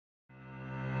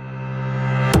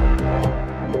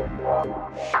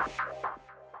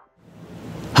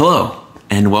Hello,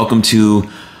 and welcome to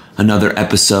another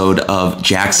episode of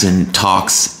Jackson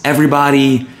Talks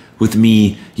Everybody with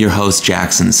me, your host,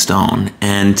 Jackson Stone.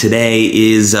 And today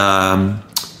is August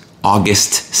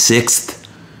 6th,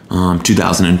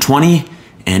 2020,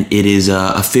 and it is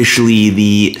officially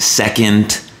the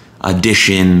second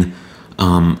edition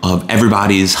of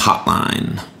Everybody's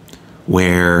Hotline,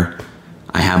 where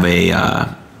I have a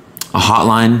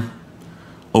hotline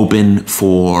open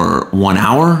for 1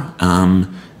 hour,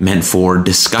 meant for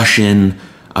discussion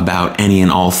about any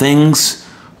and all things,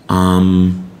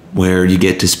 where you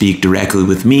get to speak directly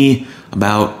with me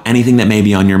about anything that may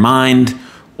be on your mind,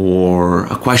 or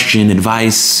a question,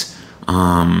 advice,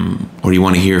 or you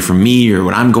want to hear from me or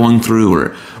what I'm going through,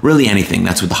 or really anything.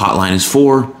 That's what the hotline is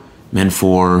for, meant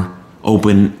for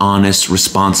open, honest,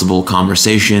 responsible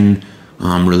conversation.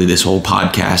 Really, this whole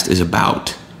podcast is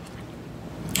about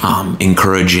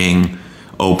encouraging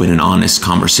open and honest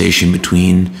conversation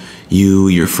between you,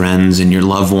 your friends, and your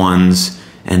loved ones,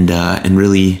 and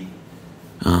really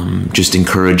just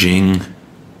encouraging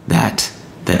that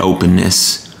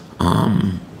openness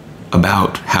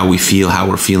about how we feel, how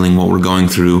we're feeling, what we're going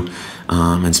through,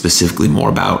 and specifically more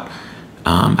about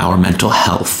our mental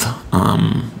health,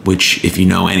 which, if you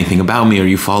know anything about me or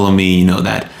you follow me, you know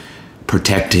that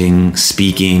protecting,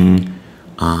 speaking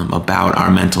about our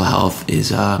mental health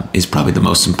is probably the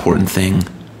most important thing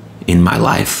in my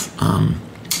life,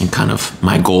 and kind of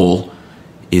my goal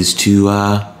is to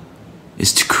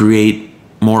create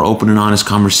more open and honest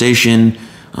conversation,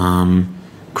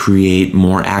 create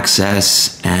more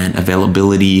access and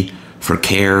availability for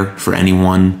care for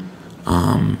anyone,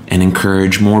 and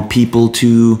encourage more people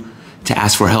to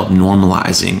ask for help,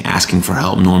 asking for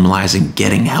help, normalizing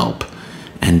getting help,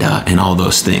 and all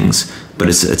those things. But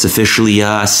it's officially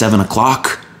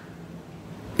 7:00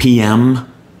 p.m.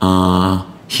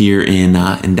 Here in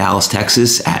Dallas,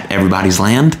 Texas, at Everybody's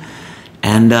Land,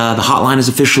 and the hotline is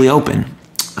officially open.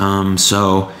 And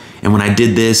when I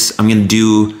did this, I'm going to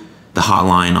do the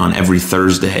hotline on every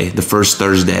Thursday, the first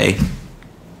Thursday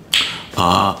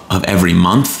of every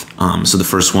month. So the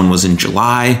first one was in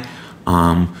July.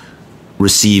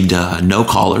 Received no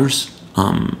callers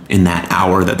in that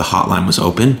hour that the hotline was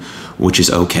open, which is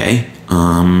okay.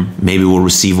 Maybe we'll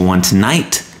receive one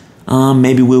tonight.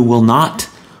 Maybe we will not.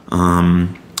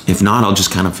 If not, I'll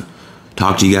just kind of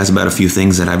talk to you guys about a few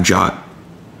things that I've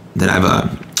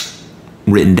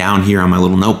written down here on my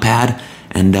little notepad,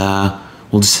 and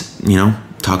we'll just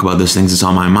talk about those things that's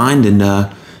on my mind,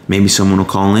 and maybe someone will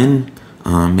call in,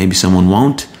 maybe someone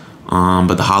won't,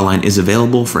 but the hotline is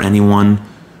available for anyone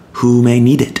who may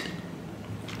need it.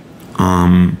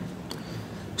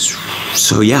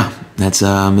 So yeah, that's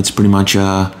pretty much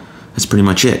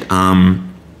it.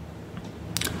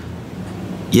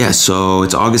 Yeah, so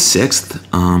it's August 6th,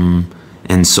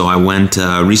 and so I went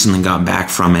recently got back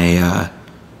from a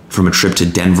trip to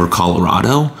Denver,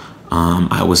 Colorado.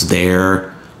 I was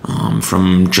there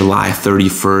from July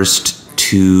 31st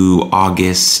to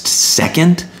August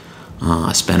 2nd.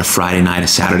 I spent a Friday night, a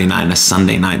Saturday night, and a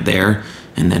Sunday night there,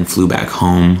 and then flew back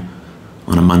home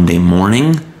on a Monday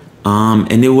morning.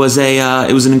 And it was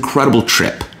an incredible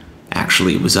trip.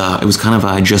 Actually, it was kind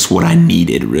of just what I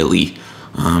needed, really.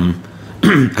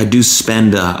 I do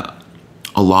spend a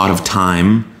lot of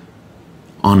time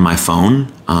on my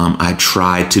phone. I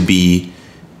try to be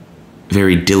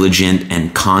very diligent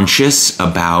and conscious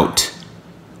about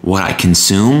what I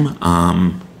consume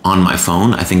on my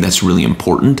phone. I think that's really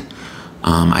important.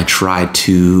 I try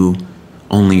to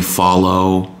only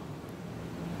follow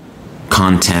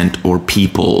content or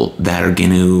people that are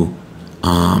going to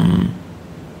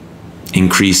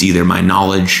increase either my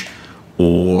knowledge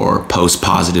or post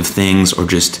positive things, or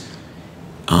just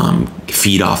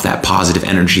feed off that positive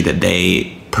energy that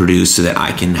they produce so that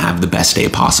I can have the best day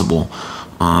possible.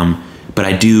 But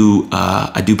I do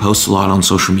post a lot on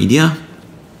social media,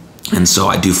 and so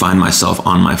I do find myself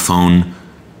on my phone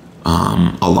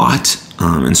a lot.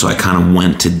 And so I kind of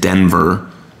went to Denver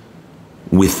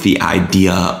with the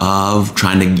idea of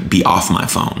trying to be off my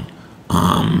phone.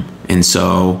 And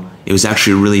so it was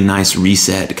actually a really nice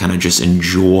reset to kind of just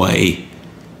enjoy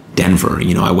Denver.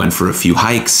 I went for a few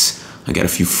hikes. I got a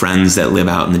few friends that live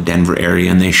out in the Denver area,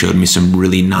 and they showed me some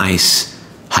really nice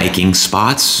hiking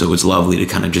spots. So it's lovely to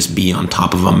kind of just be on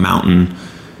top of a mountain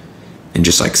and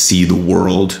just like see the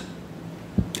world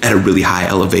at a really high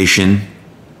elevation.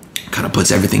 Kind of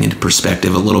puts everything into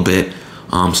perspective a little bit.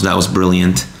 So that was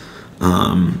brilliant.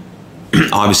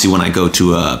 Obviously, when I go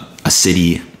to a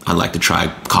city, I like to try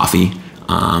coffee.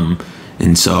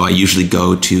 And so I usually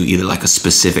go to either like a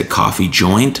specific coffee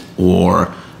joint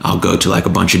or I'll go to like a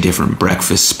bunch of different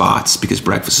breakfast spots because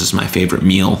breakfast is my favorite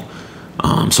meal.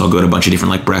 So I'll go to a bunch of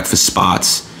different like breakfast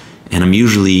spots, and I'm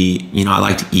usually, I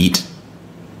like to eat.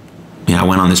 I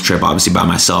went on this trip obviously by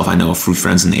myself. I know a few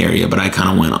friends in the area, but I kind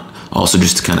of went also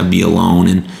just to kind of be alone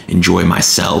and enjoy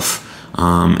myself.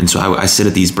 And so I sit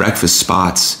at these breakfast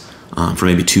spots for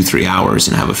maybe 2-3 hours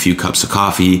and have a few cups of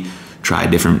coffee, try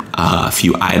different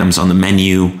few items on the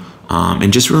menu,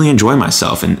 and just really enjoy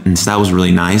myself. And so that was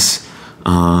really nice.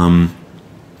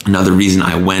 Another reason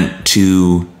I went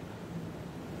to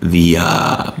the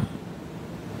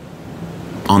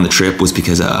on the trip was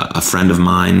because a friend of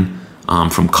mine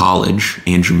from college,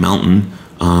 Andrew Melton,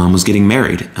 was getting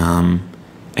married.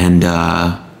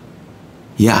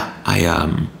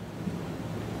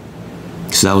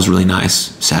 So that was really nice.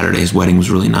 Saturday's wedding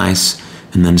was really nice.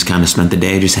 And then just kind of spent the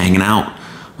day just hanging out,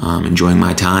 enjoying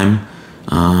my time.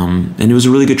 And it was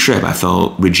a really good trip. I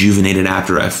felt rejuvenated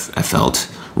after. I felt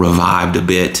revived a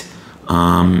bit.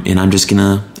 And I'm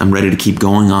ready to keep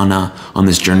going on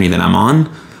this journey that I'm on.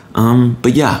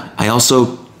 But yeah, I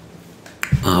also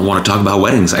want to talk about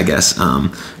weddings, I guess.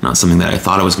 Not something that I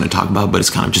thought I was going to talk about, but it's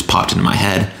kind of just popped into my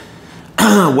head.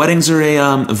 Weddings are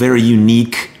a very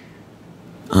unique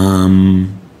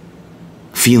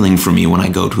feeling for me when I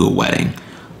go to a wedding.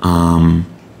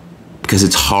 Because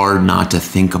it's hard not to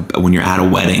think about when you're at a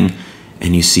wedding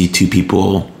and you see two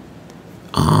people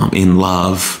in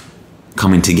love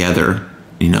coming together,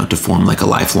 to form like a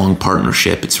lifelong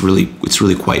partnership. It's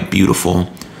really quite beautiful.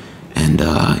 And,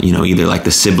 either like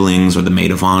the siblings or the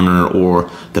maid of honor or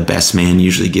the best man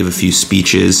usually give a few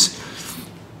speeches.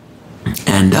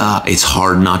 And it's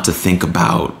hard not to think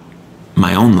about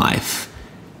my own life.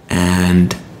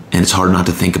 And it's hard not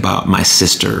to think about my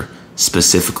sister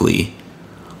specifically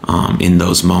in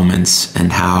those moments,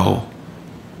 and how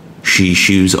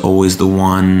she was always the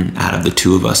one out of the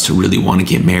two of us to really want to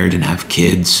get married and have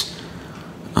kids.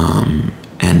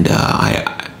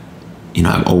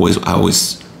 I always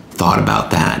thought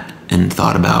about that, and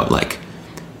thought about like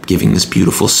giving this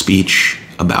beautiful speech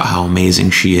about how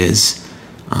amazing she is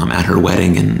at her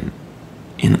wedding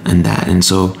and that. And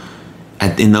so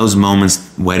in those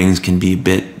moments, weddings can be a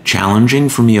bit challenging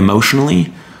for me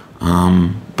emotionally.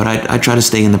 But I try to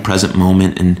stay in the present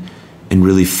moment and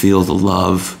really feel the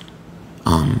love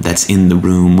that's in the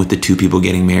room with the two people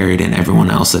getting married and everyone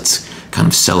else that's kind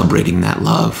of celebrating that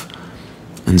love.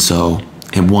 And so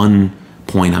at one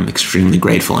point, I'm extremely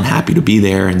grateful and happy to be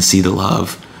there and see the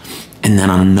love. And then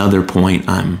on another point,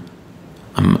 I'm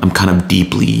kind of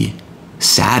deeply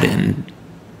saddened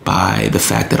by the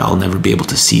fact that I'll never be able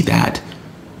to see that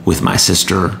with my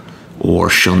sister, or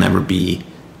she'll never be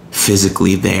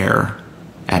physically there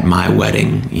at my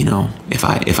wedding,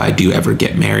 if I do ever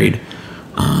get married.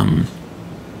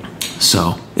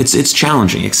 So it's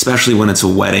challenging, especially when it's a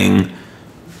wedding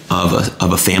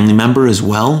of a family member as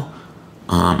well.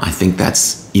 I think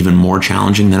that's even more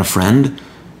challenging than a friend,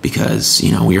 because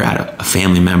we're at a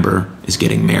family member is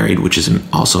getting married, which is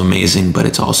also amazing, but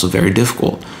it's also very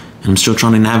difficult. And I'm still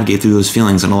trying to navigate through those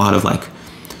feelings, and a lot of like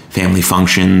family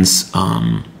functions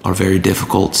are very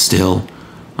difficult still.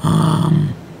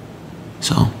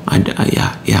 So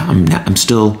I'm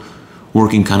still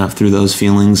working kind of through those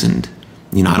feelings, and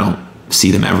I don't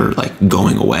see them ever like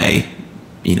going away,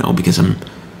 because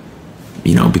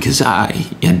I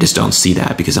just don't see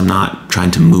that, because I'm not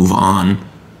trying to move on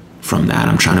from that.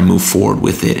 I'm trying to move forward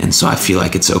with it. And so I feel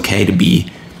like it's okay to be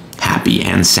happy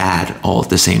and sad all at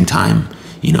the same time.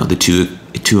 The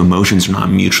two emotions are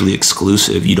not mutually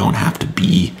exclusive. You don't have to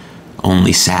be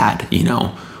only sad,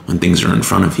 when things are in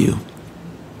front of you.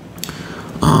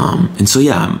 And so,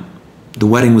 the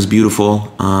wedding was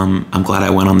beautiful. I'm glad I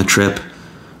went on the trip.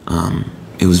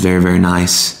 It was very, very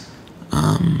nice.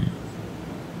 And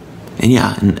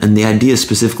the idea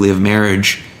specifically of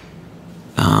marriage,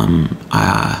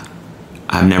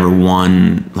 I've never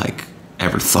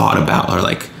ever thought about, or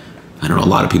like, I don't know, a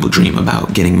lot of people dream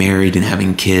about getting married and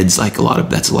having kids. Like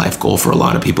that's a life goal for a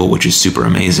lot of people, which is super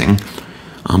amazing.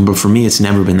 But for me, it's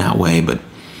never been that way. But,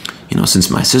 since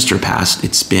my sister passed,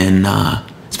 it's been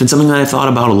something that I thought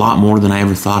about a lot more than I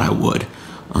ever thought I would.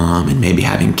 And maybe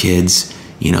having kids,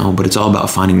 but it's all about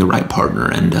finding the right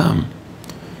partner. And,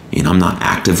 I'm not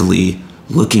actively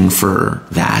looking for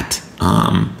that.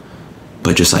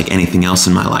 But just like anything else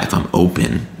in my life, I'm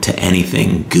open to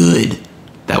anything good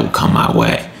that will come my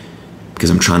way, because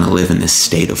I'm trying to live in this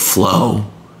state of flow,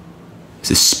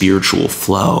 this spiritual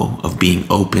flow of being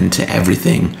open to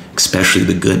everything, especially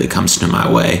the good that comes to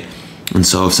my way. And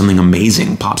so if something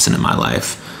amazing pops into my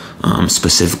life,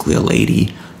 specifically a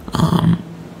lady,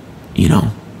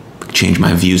 change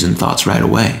my views and thoughts right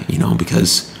away,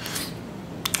 because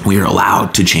we are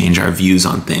allowed to change our views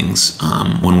on things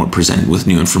when we're presented with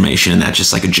new information, and that's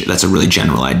just like that's a really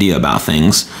general idea about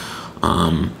things.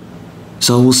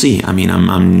 So we'll see. I mean,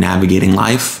 I'm navigating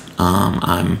life.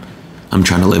 I'm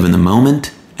trying to live in the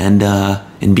moment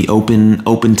and be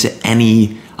open to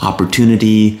any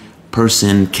opportunity,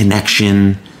 person,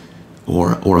 connection,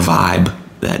 or vibe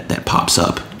that pops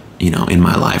up, in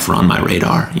my life or on my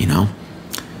radar,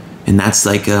 and that's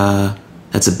like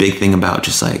that's a big thing about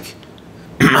just like,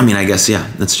 I mean, I guess,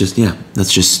 that's just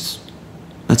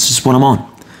what I'm on.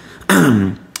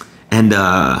 And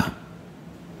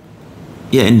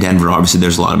in Denver, obviously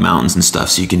there's a lot of mountains and stuff,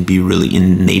 so you can be really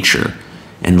in nature.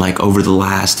 And like over the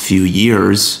last few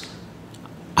years,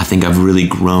 I think I've really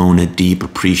grown a deep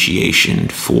appreciation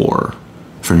for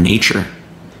nature,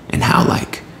 and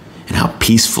how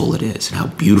peaceful it is, and how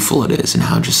beautiful it is, and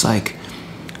how just like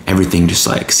everything just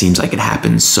like seems like it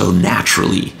happens so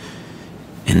naturally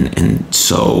and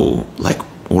so like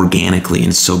organically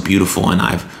and so beautiful. And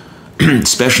I've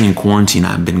especially in quarantine,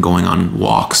 I've been going on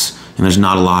walks, and there's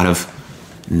not a lot of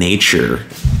nature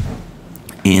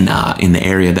in the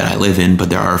area that I live in, but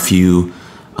there are a few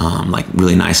like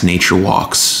really nice nature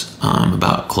walks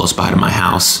about close by to my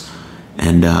house,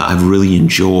 and I've really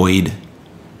enjoyed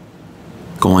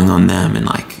going on them and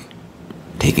like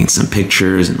taking some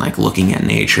pictures and like looking at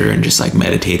nature and just like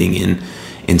meditating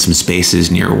in some spaces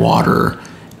near water.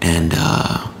 And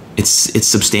it's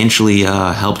substantially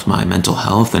helped my mental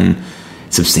health, and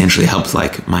substantially helped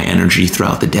like my energy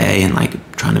throughout the day, and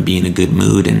like trying to be in a good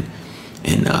mood and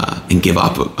give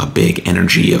up a big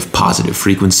energy of positive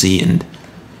frequency. And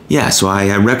so I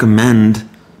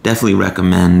definitely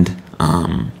recommend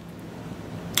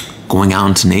going out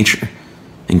into nature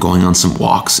and going on some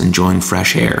walks, enjoying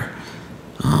fresh air,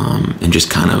 and just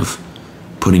kind of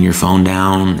putting your phone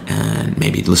down and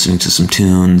maybe listening to some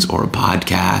tunes or a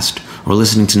podcast, or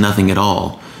listening to nothing at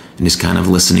all, and just kind of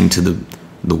listening to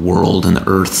the world and the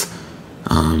earth,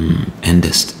 and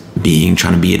just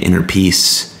trying to be at inner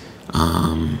peace,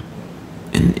 and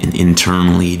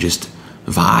internally just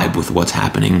vibe with what's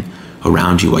happening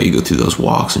around you while you go through those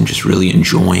walks, and just really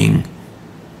enjoying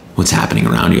what's happening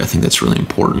around you. I think that's really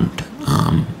important.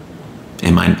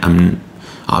 I'm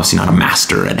obviously not a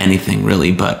master at anything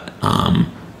really, but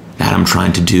that I'm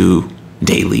trying to do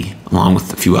daily, along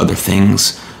with a few other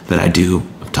things that I do.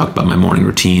 I've talked about my morning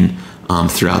routine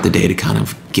throughout the day to kind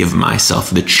of give myself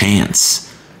the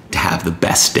chance to have the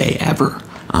best day ever,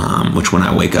 which when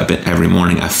I wake up every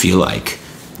morning, I feel like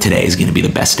today is going to be the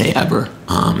best day ever.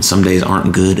 Some days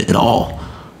aren't good at all,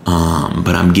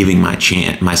 but I'm giving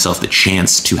myself the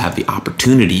chance to have the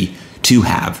opportunity to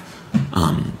have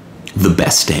the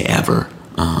best day ever,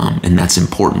 and that's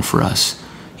important for us,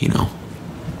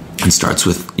 and starts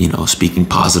with, speaking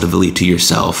positively to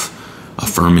yourself,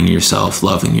 affirming yourself,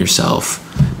 loving yourself,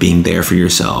 being there for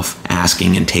yourself,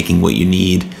 asking and taking what you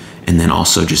need, and then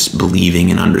also just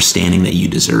believing and understanding that you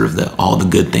deserve all the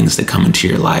good things that come into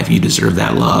your life. You deserve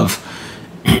that love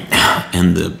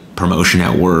and the promotion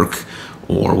at work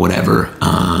or whatever,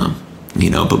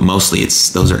 but mostly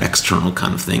those are external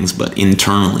kind of things, but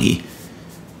internally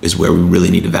is where we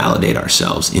really need to validate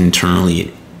ourselves.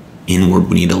 Internally, inward,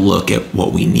 we need to look at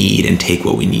what we need and take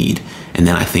what we need. And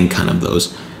then I think kind of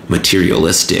those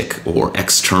materialistic or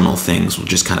external things will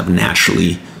just kind of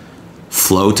naturally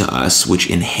flow to us, which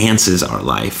enhances our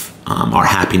life. Our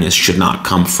happiness should not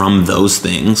come from those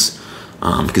things,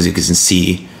 because you can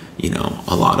see,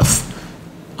 a lot of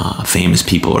famous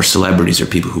people or celebrities or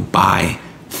people who buy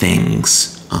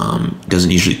things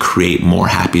doesn't usually create more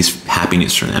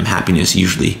happiness for them. Happiness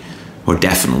usually or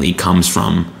definitely comes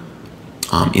from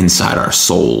inside our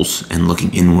souls, and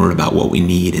looking inward about what we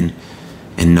need,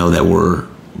 and know that we're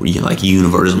like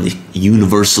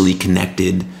universally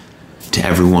connected to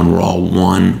everyone. We're all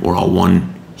one. We're all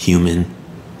one human.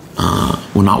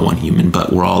 We're not one human,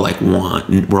 but we're all like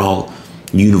one. We're all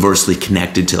universally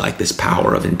connected to like this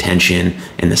power of intention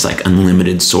and this like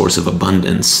unlimited source of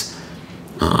abundance.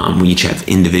 We each have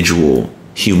individual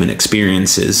human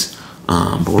experiences,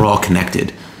 but we're all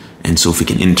connected. And so if we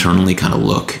can internally kind of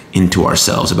look into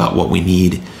ourselves about what we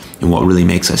need and what really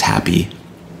makes us happy,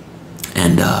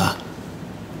 and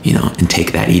and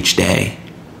take that each day,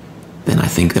 then I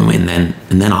think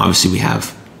then obviously we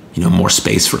have more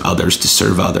space for others, to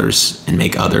serve others and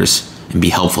make others and be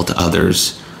helpful to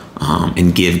others,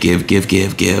 and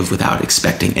give without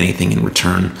expecting anything in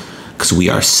return, because we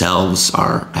ourselves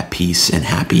are at peace and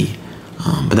happy.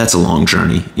 But that's a long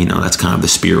journey. That's kind of the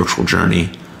spiritual journey,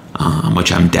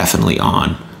 which I'm definitely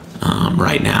on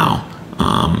right now.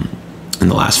 In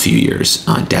the last few years,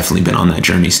 definitely been on that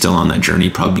journey, still on that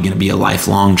journey, probably going to be a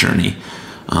lifelong journey.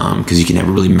 because you can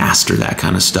never really master that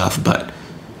kind of stuff. But,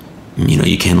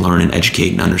 you can learn and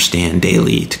educate and understand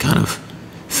daily to kind of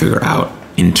figure out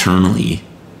internally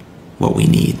what we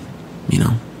need.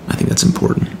 I think that's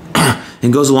important.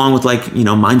 And goes along with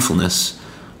mindfulness,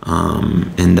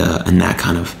 and that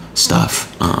kind of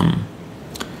stuff,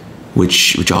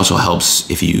 which also helps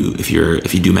if you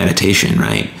do meditation,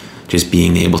 right? Just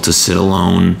being able to sit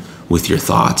alone with your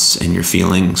thoughts and your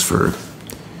feelings for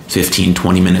 15,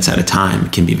 20 minutes at a time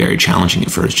can be very challenging at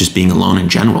first. Just being alone in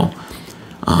general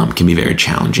can be very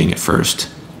challenging at first,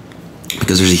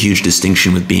 because there's a huge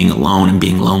distinction with being alone and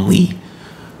being lonely,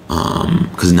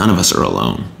 because none of us are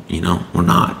alone, we're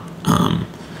not.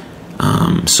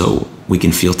 So we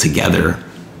can feel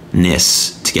togetherness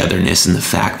in the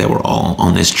fact that we're all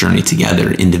on this journey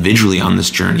together, individually on this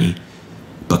journey,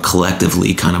 but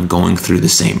collectively kind of going through the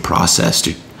same process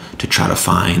to try to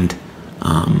find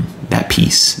that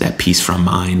peace from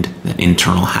mind, that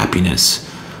internal happiness,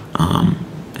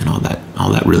 and all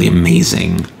that really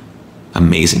amazing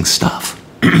stuff.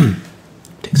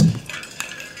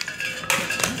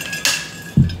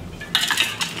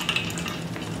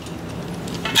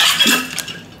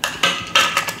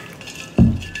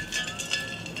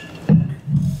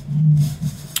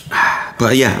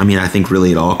 But yeah, I think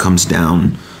really it all comes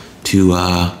down to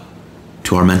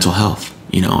our mental health,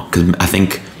 because I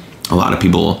think a lot of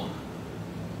people,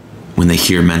 when they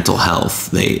hear mental health,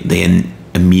 they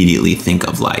immediately think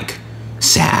of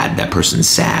sad, that person's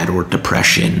sad, or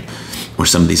depression, or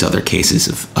some of these other cases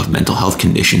of mental health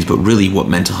conditions. But really what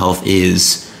mental health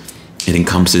is, it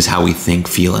encompasses how we think,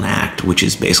 feel, and act, which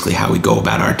is basically how we go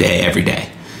about our day every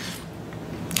day.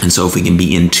 And so if we can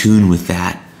be in tune with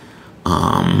that,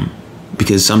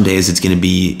 because some days it's going to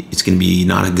be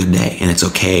not a good day, and it's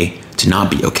okay to not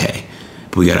be okay.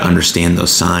 But we got to understand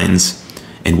those signs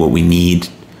and what we need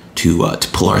to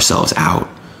pull ourselves out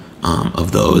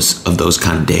of those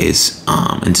kind of days,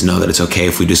 and to know that it's okay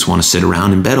if we just want to sit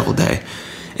around in bed all day,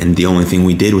 and the only thing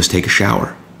we did was take a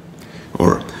shower,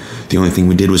 or the only thing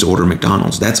we did was order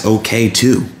McDonald's. That's okay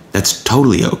too. That's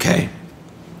totally okay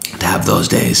to have those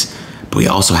days. But we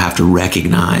also have to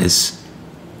recognize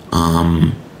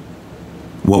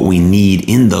what we need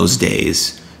in those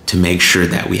days to make sure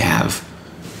that we have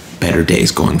better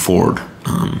days going forward.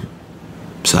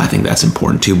 So I think that's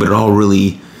important too. But it all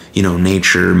really,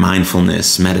 nature,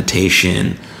 mindfulness,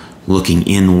 meditation, looking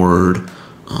inward,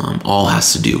 all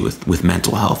has to do with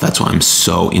mental health. That's why I'm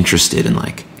so interested in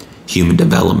human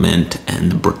development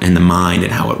and the mind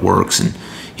and how it works. And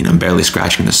I'm barely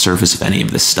scratching the surface of any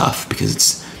of this stuff, because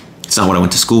it's not what I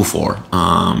went to school for,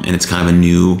 and it's kind of a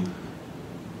new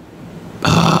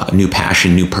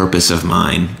passion, new purpose of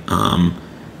mine,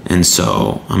 and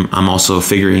so I'm also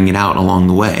figuring it out along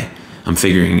the way. I'm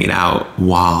figuring it out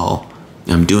while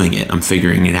I'm doing it. I'm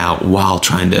figuring it out while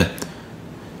trying to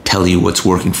tell you what's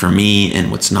working for me and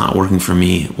what's not working for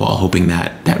me, while hoping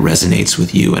that resonates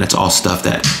with you. And it's all stuff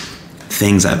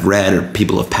things I've read or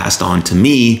people have passed on to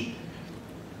me,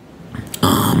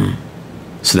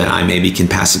 so that I maybe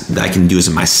can I can do as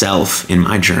myself in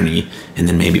my journey, and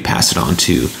then maybe pass it on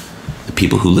to the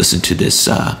people who listen to this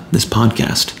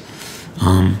podcast.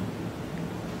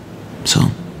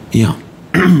 So yeah.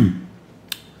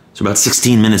 So about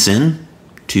 16 minutes in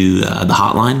to the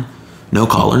hotline, no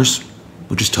callers,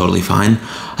 which is totally fine.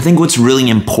 I think what's really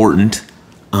important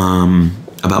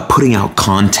about putting out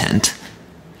content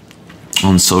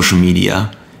on social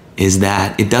media is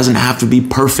that it doesn't have to be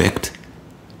perfect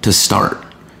to start.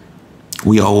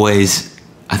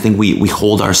 I think we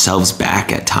hold ourselves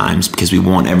back at times because we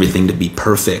want everything to be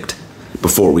perfect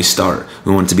before we start.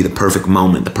 We want it to be the perfect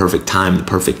moment, the perfect time, the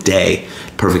perfect day,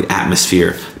 perfect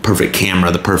atmosphere, perfect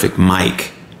camera, the perfect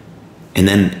mic. And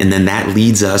then that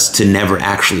leads us to never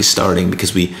actually starting,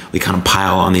 because we kind of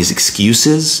pile on these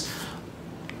excuses,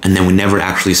 and then we never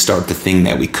actually start the thing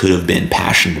that we could have been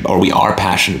passionate about, or we are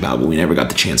passionate about, but we never got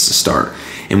the chance to start.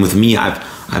 And with me,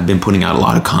 I've been putting out a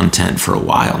lot of content for a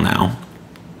while now.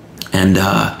 And,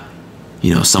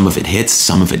 some of it hits,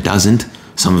 some of it doesn't.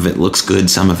 Some of it looks good,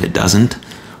 some of it doesn't.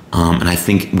 And I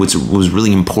think what was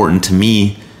really important to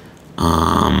me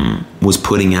was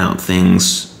putting out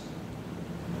things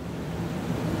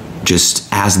just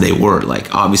as they were.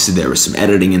 Obviously there was some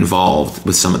editing involved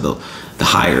with some of the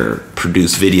higher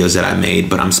produced videos that I made,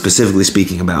 but I'm specifically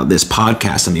speaking about this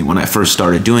podcast. When I first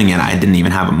started doing it, I didn't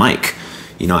even have a mic.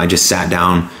 I just sat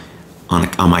down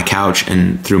on my couch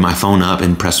and threw my phone up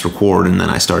and pressed record, and then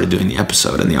I started doing the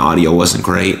episode, and the audio wasn't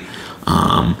great.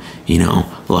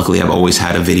 Luckily I've always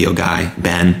had a video guy,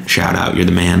 Ben, shout out, you're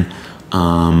the man.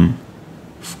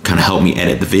 kind of help me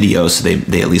edit the video so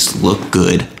they at least look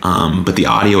good. But the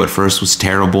audio at first was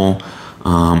terrible.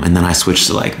 And then I switched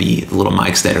to like the little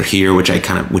mics that are here, which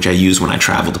I use when I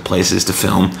travel to places to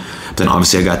film. But then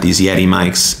obviously I got these Yeti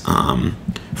mics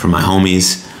from my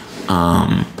homies.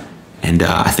 And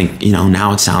I think,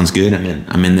 now it sounds good.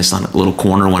 I'm in this little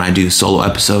corner when I do solo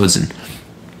episodes, and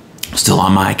still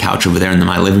on my couch over there in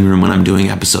my living room when I'm doing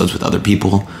episodes with other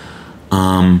people.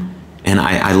 And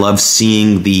I love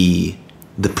seeing the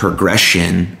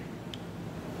progression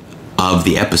of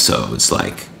the episodes,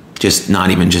 like just not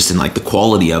even just in like the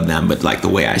quality of them, but like the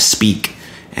way I speak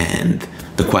and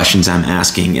the questions I'm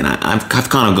asking. And I've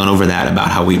kind of gone over that about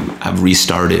how I've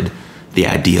restarted the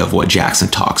idea of what Jackson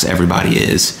Talks Everybody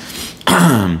is.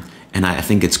 And I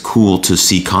think it's cool to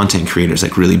see content creators,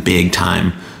 like really big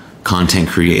time content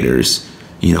creators,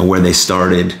 where they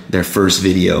started their first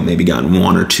video, maybe gotten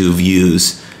 1 or 2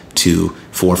 views, to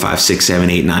 4, 5, 6, 7,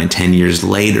 8, 9, 10 years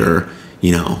later,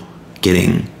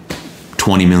 getting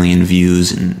 20 million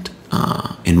views, and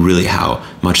really how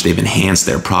much they've enhanced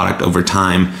their product over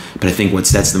time. But I think what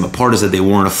sets them apart is that they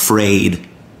weren't afraid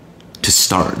to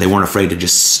start. They weren't afraid to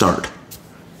just start.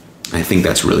 I think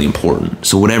that's really important.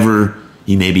 So whatever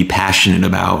you may be passionate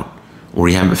about, or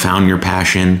you haven't found your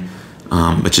passion,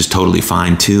 which is totally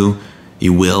fine too,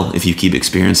 you will if you keep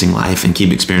experiencing life and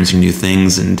keep experiencing new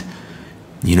things, and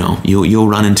you'll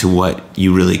run into what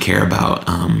you really care about,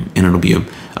 and it'll be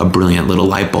a brilliant little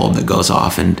light bulb that goes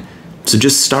off. And so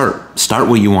just start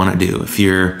what you want to do. If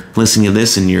you're listening to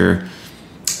this and you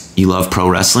love pro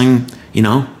wrestling,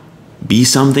 be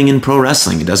something in pro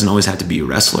wrestling. It doesn't always have to be a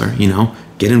wrestler,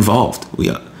 get involved,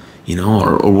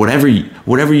 or whatever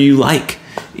you like,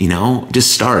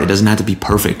 just start. It doesn't have to be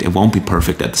perfect. It won't be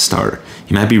perfect at the start.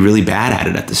 You might be really bad at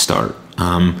it at the start,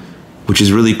 which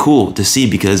is really cool to see,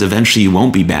 because eventually you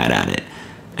won't be bad at it.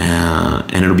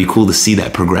 And it'll be cool to see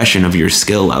that progression of your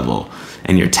skill level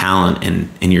and your talent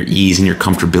and your ease and your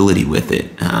comfortability with it.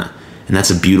 And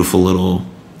that's a beautiful little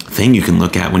thing you can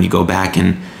look at when you go back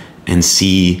and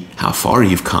see how far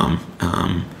you've come.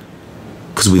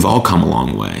 Because we've all come a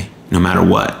long way, no matter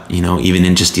what, even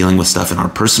in just dealing with stuff in our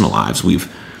personal lives, we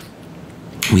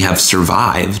have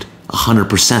survived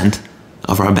 100%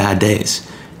 of our bad days.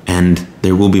 And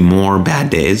there will be more bad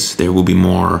days. There will be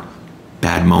more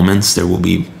bad moments. There will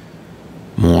be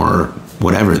more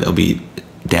whatever. There'll be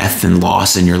death and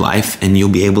loss in your life, and you'll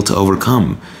be able to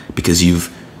overcome because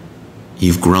you've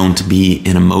grown to be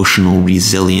an emotional,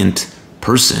 resilient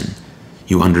person.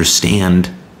 You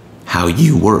understand how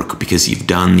you work because you've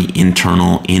done the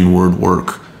internal, inward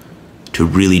work to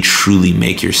really, truly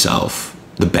make yourself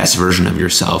the best version of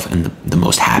yourself and the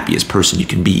most happiest person you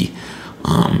can be.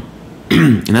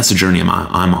 And that's the journey I'm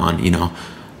on.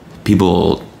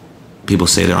 People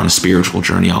say they're on a spiritual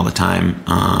journey all the time,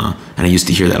 and I used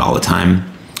to hear that all the time.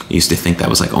 I used to think that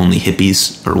was like only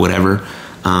hippies or whatever,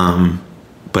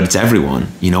 but it's everyone.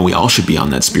 We all should be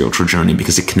on that spiritual journey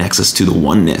because it connects us to the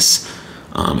oneness.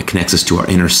 It connects us to our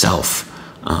inner self,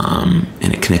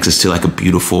 and it connects us to like a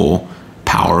beautiful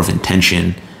power of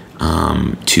intention,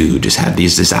 to just have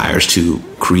these desires to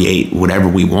create whatever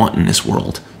we want in this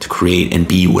world, to create and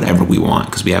be whatever we want,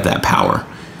 because we have that power.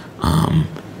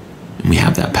 And we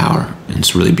have that power, and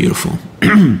it's really beautiful.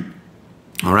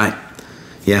 All right.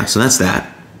 Yeah, so that's that.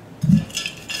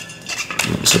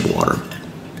 A sip of water.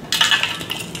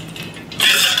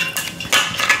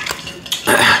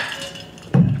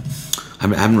 I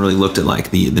haven't really looked at like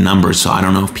the numbers, so I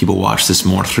don't know if people watch this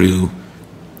more through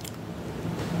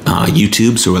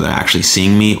YouTube, so where they're actually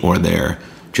seeing me, or they're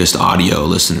just audio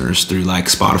listeners through like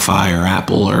Spotify or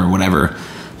Apple or whatever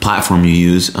platform you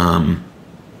use.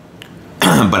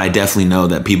 But I definitely know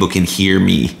that people can hear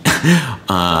me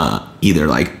either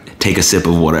like take a sip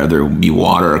of whatever, be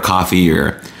water or coffee, or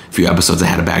a few episodes I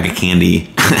had a bag of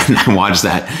candy and I watched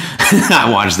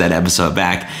that episode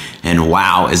back, and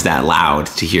wow, is that loud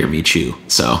to hear me chew.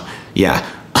 So yeah,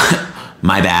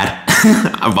 my bad.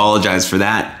 I apologize for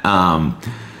that.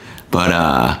 But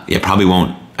yeah, probably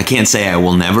won't. I can't say I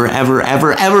will never, ever,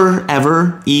 ever, ever,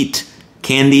 ever eat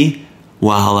candy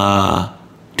while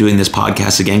doing this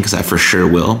podcast again, because I for sure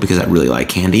will, because I really like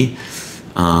candy.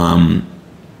 But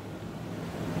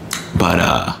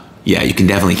yeah, you can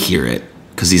definitely hear it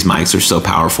because these mics are so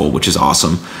powerful, which is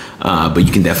awesome. But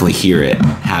you can definitely hear it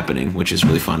happening, which is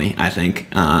really funny, I think.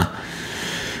 And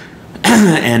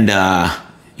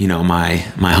my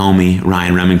homie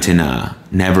Ryan Remington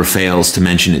never fails to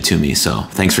mention it to me. So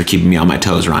thanks for keeping me on my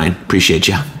toes, Ryan. Appreciate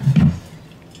you.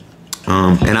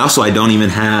 And also, I don't even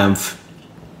have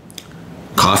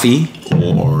coffee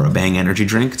or a Bang energy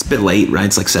drink. It's a bit late, right?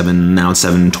 It's like 7, now it's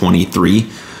 7:23.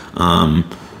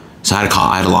 So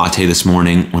I had a latte this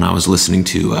morning when I was listening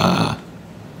to a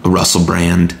Russell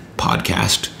Brand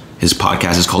podcast. His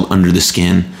podcast is called Under the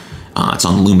Skin. It's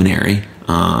on Luminary,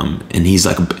 and he's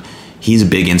a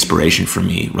big inspiration for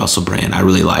me, Russell Brand. I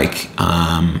really like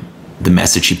the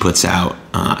message he puts out.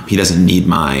 He doesn't need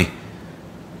me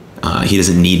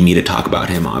to talk about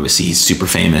him. Obviously, he's super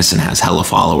famous and has hella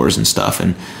followers and stuff,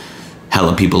 and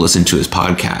hella people listen to his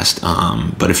podcast.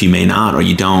 But if you may not, or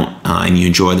you don't, and you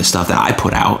enjoy the stuff that I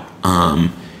put out,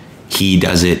 he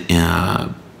does it in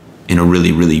a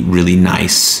really, really, really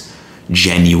nice,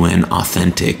 genuine,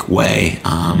 authentic way.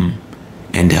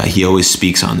 And he always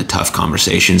speaks on the tough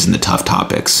conversations and the tough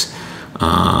topics,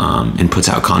 and puts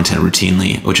out content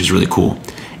routinely, which is really cool.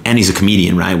 And he's a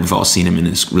comedian, right? We've all seen him in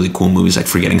his really cool movies like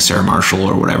Forgetting Sarah Marshall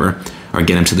or whatever, or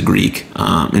Get Him to the Greek.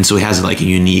 And so he has like a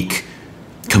unique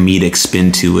comedic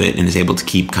spin to it and is able to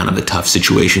keep kind of the tough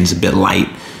situations a bit light.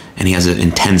 And he has an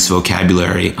intense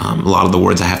vocabulary. A lot of the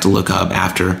words I have to look up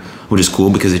after, which is cool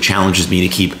because it challenges me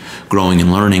to keep growing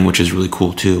and learning, which is really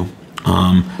cool too.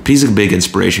 But he's a big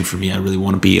inspiration for me. I really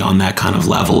want to be on that kind of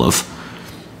level of,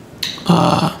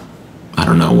 I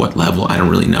don't know what level. I don't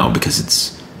really know because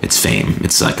it's fame.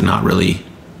 It's like not really,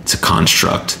 it's a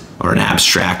construct or an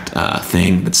abstract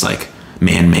thing that's like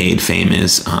man-made. Fame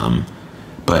is.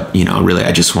 But, really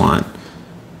I just want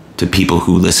to people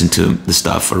who listen to the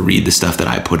stuff or read the stuff that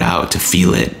I put out to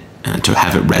feel it and to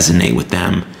have it resonate with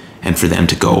them, and for them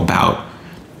to go about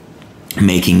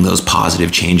making those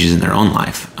positive changes in their own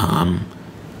life.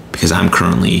 Because I'm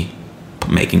currently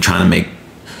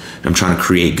I'm trying to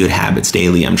create good habits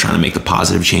daily. I'm trying to make the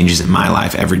positive changes in my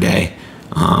life every day.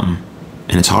 And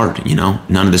it's hard,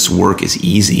 none of this work is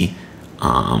easy.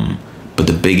 But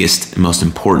the biggest, most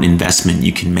important investment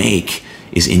you can make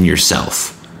is in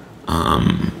yourself.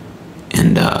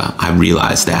 And I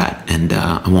realize that, and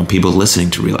I want people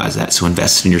listening to realize that. So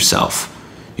invest in yourself.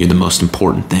 You're the most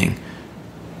important thing,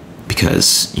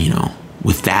 because,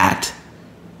 with that,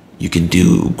 you can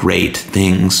do great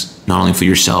things, not only for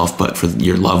yourself, but for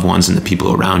your loved ones and the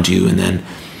people around you. And then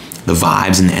the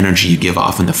vibes and the energy you give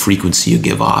off and the frequency you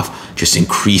give off just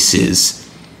increases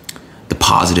the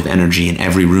positive energy in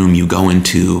every room you go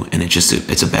into. And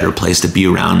it's a better place to be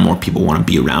around. More people want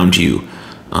to be around you.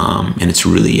 And it's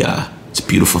really, it's a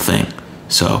beautiful thing.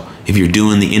 So if you're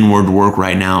doing the inward work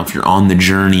right now, if you're on the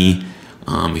journey,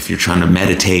 if you're trying to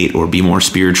meditate or be more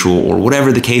spiritual or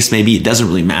whatever the case may be, it doesn't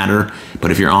really matter. But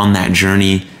if you're on that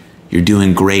journey, you're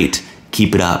doing great.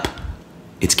 Keep it up.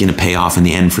 It's going to pay off in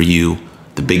the end for you.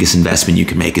 The biggest investment you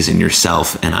can make is in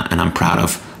yourself. And I'm proud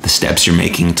of the steps you're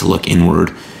making to look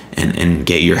inward and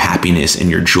get your happiness and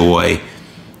your joy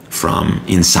from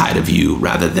inside of you,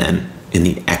 rather than in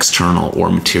the external or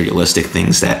materialistic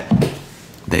things that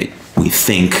we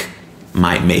think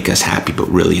might make us happy. But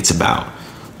really it's about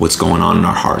what's going on in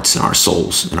our hearts and our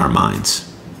souls and our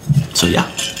minds. So yeah,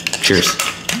 cheers.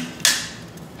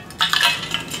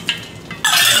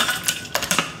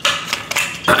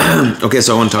 Okay,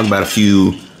 so I want to talk about a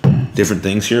few different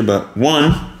things here, but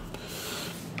one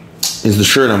is the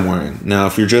shirt I'm wearing. Now,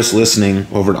 if you're just listening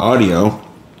over to audio,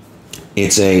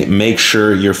 it's a Make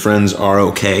Sure Your Friends Are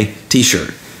Okay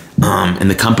t-shirt. And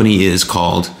the company is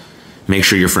called Make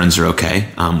Sure Your Friends Are Okay,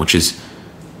 which is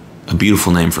a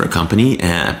beautiful name for a company.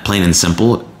 Plain and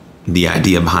simple, the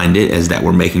idea behind it is that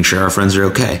we're making sure our friends are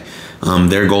okay.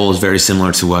 Their goal is very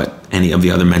similar to what any of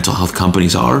the other mental health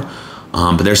companies are,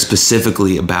 but they're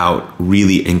specifically about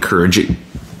really encouraging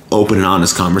open and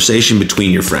honest conversation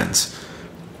between your friends.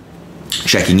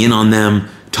 Checking in on them,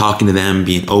 talking to them,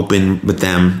 being open with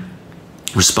them,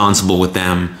 responsible with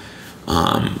them,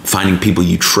 finding people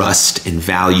you trust and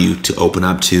value to open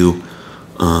up to,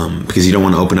 because you don't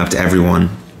want to open up to everyone.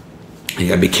 You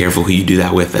gotta be careful who you do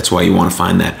that with. That's why you want to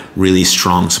find that really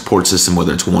strong support system,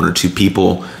 whether it's one or two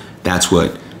people. That's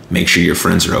what Make Sure Your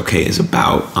Friends Are Okay is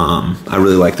about. I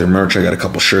really like their merch. I got a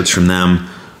couple shirts from them.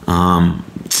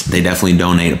 They definitely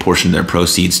donate a portion of their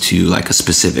proceeds to like a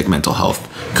specific mental health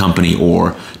company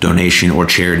or donation or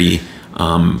charity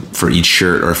for each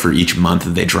shirt or for each month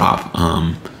that they drop.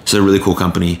 So they're a really cool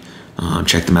company.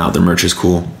 Check them out. Their merch is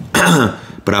cool.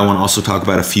 But I want to also talk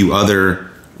about a few other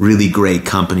really great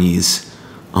companies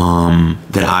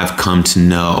that I've come to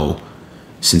know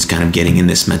since kind of getting in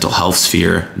this mental health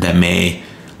sphere that may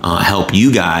help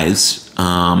you guys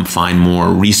find more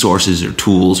resources or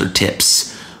tools or tips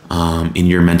in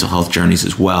your mental health journeys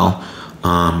as well.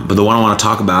 But the one I want to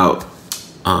talk about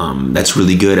that's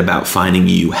really good about finding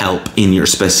you help in your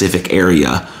specific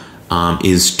area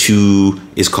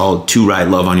is called To Ride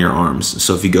Love on Your Arms.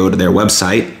 So if you go to their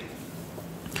website,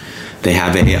 they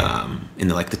have in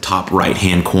the top right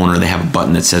hand corner, they have a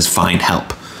button that says Find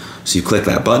Help. So you click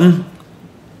that button.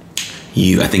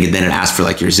 I think then it asks for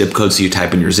like your zip code, so you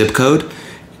type in your zip code,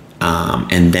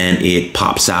 and then it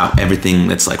pops out everything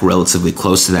that's like relatively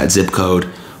close to that zip code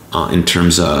in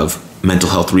terms of mental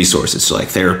health resources, so like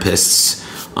therapists,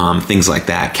 things like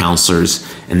that, counselors.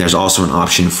 And there's also an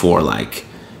option for like,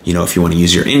 if you want to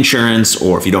use your insurance,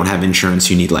 or if you don't have insurance,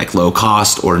 you need like low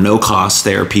cost or no cost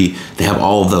therapy. They have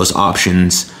all of those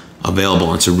options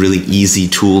available. It's a really easy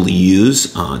tool to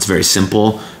use. It's very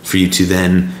simple for you to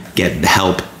then get the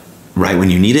help right when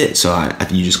you need it. So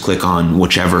you just click on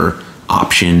whichever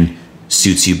option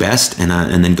suits you best, and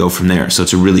then go from there. So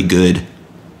it's a really good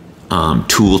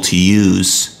tool to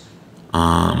use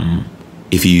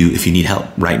if you need help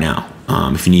right now.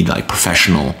 If you need like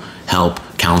professional help,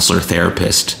 counselor,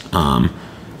 therapist,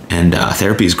 and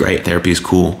therapy is great. Therapy is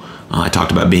cool. I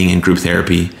talked about being in group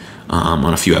therapy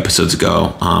on a few episodes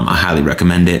ago. I highly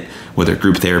recommend it, whether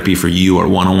group therapy for you or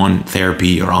one-on-one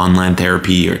therapy or online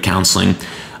therapy or counseling.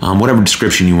 Whatever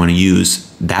description you want to use,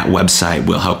 that website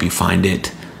will help you find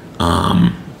it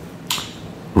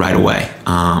right away.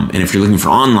 And if you're looking for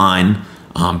online,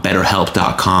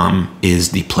 BetterHelp.com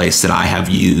is the place that I have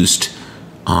used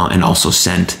and also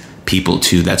sent people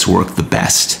to that's worked the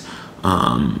best.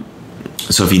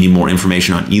 So if you need more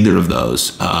information on either of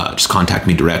those, just contact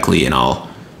me directly, and I'll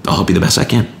help you the best I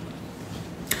can.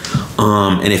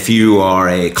 And if you are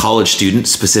a college student,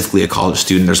 specifically a college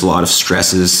student, there's a lot of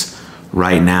stresses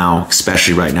right now,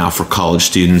 especially right now for college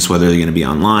students, whether they're going to be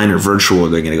online or virtual, or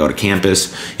they're going to go to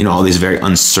campus. All these very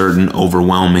uncertain,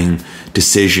 overwhelming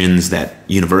decisions that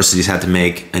universities have to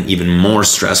make, and even more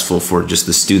stressful for just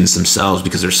the students themselves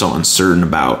because they're so uncertain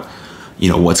about,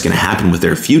 what's going to happen with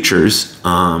their futures.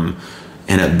 And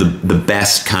the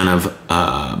best kind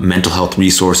of mental health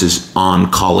resources on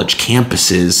college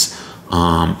campuses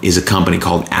is a company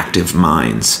called Active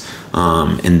Minds.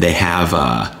 And they have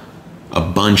a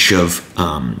bunch of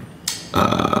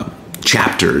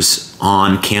chapters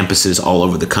on campuses all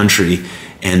over the country,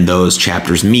 and those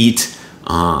chapters meet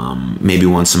maybe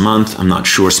once a month. I'm not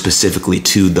sure specifically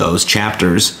to those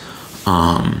chapters.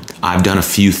 I've done a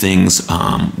few things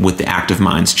with the Active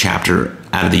Minds chapter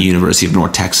out of the University of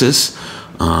North Texas,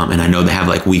 and I know they have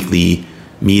like weekly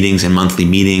meetings and monthly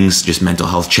meetings, just mental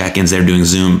health check-ins. They're doing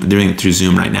it through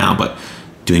Zoom right now, but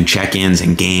doing check-ins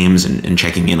and games and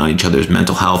checking in on each other's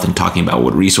mental health and talking about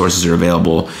what resources are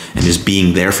available and just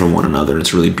being there for one another.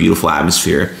 It's a really beautiful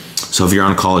atmosphere. So if you're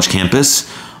on a college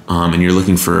campus and you're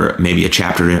looking for maybe a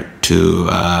chapter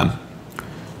to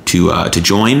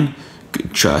join,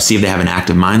 see if they have an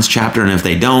Active Minds chapter, and if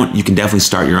they don't, you can definitely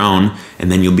start your own,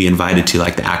 and then you'll be invited to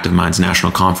like the Active Minds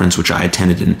National Conference, which I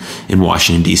attended in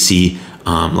Washington, D.C.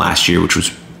 Last year, which was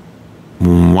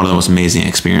one of the most amazing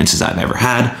experiences I've ever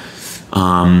had.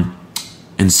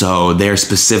 And so they're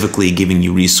specifically giving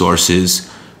you resources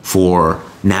for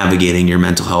navigating your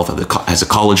mental health as a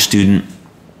college student,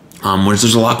 where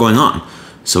there's a lot going on.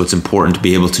 So it's important to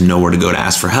be able to know where to go to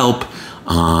ask for help,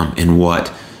 and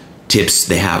what tips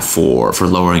they have for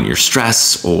lowering your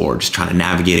stress, or just trying to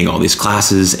navigating all these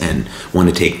classes and when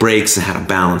to take breaks and how to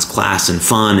balance class and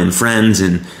fun and friends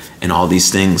and all these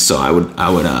things. So I would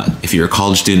if you're a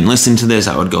college student listening to this,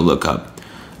 I would go look up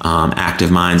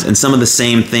Active Minds. And some of the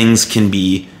same things can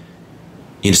be,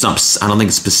 it's not, I don't think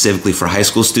it's specifically for high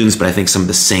school students, but I think some of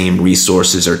the same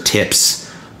resources or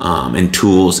tips and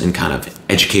tools and kind of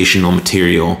educational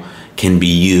material can be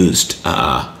used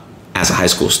as a high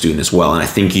school student as well. And I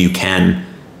think you can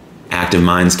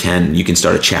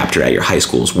start a chapter at your high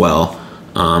school as well,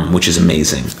 which is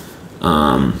amazing.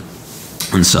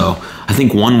 And so I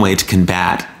think one way to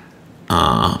combat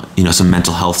some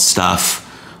mental health stuff,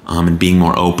 and being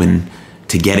more open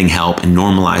to getting help and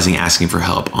normalizing asking for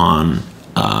help on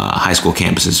high school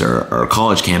campuses or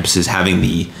college campuses, having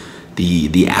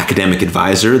the academic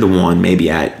advisor, the one maybe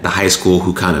at the high school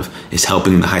who kind of is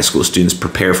helping the high school students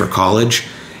prepare for college,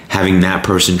 having that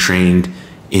person trained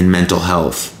in mental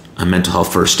health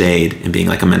first aid, and being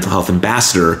like a mental health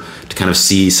ambassador to kind of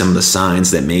see some of the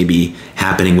signs that may be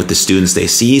happening with the students they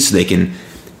see, so they can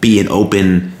be an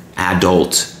open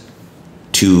adult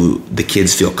to the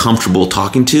kids feel comfortable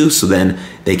talking to. So then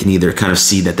they can either kind of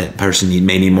see that person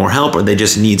may need more help, or they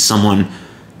just need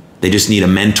a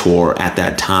mentor at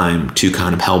that time to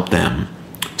kind of help them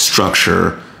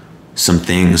structure some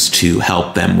things to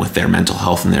help them with their mental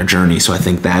health and their journey. So I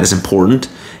think that is important.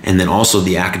 And then also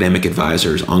the academic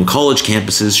advisors on college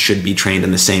campuses should be trained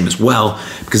in the same as well,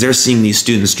 because they're seeing these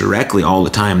students directly all the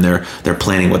time. They're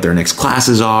planning what their next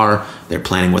classes are. They're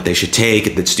planning what they should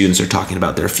take. The students are talking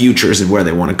about their futures and where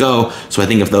they want to go. So I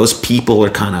think if those people are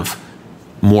kind of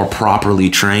more properly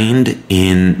trained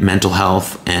in mental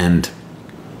health and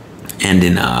and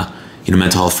in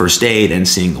mental health first aid, and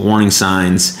seeing the warning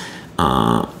signs,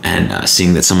 and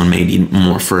seeing that someone may need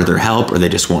more further help, or they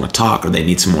just want to talk, or they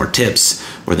need some more tips,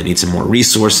 or they need some more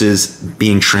resources.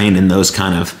 Being trained in those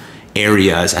kind of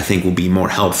areas, I think, will be more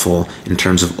helpful in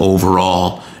terms of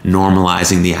overall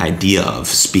normalizing the idea of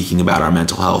speaking about our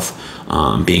mental health,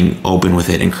 being open with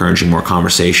it, encouraging more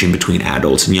conversation between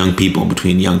adults and young people,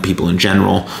 between young people in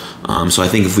general. So I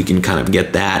think if we can kind of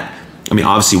get that, I mean,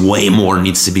 obviously way more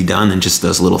needs to be done than just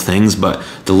those little things, but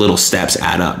the little steps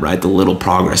add up, right? The little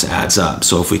progress adds up.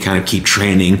 So if we kind of keep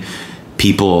training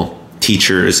people,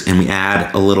 teachers, and we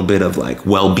add a little bit of like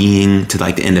well-being to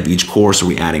like the end of each course, or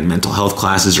we adding mental health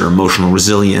classes or emotional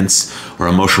resilience or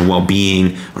emotional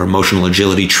well-being or emotional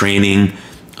agility training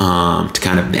to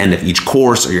kind of the end of each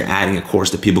course, or you're adding a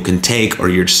course that people can take, or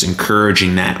you're just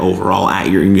encouraging that overall at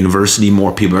your university,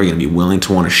 more people are going to be willing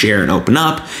to want to share and open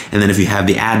up. And then if you have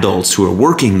the adults who are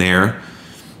working there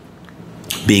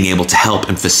being able to help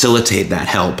and facilitate that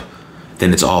help,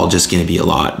 then it's all just going to be a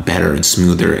lot better and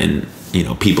smoother, and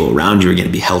people around you are going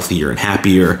to be healthier and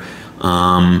happier.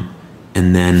 And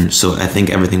then, so I think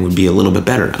everything would be a little bit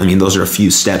better. I mean, those are a few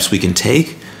steps we can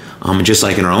take. And just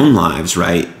like in our own lives,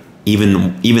 right?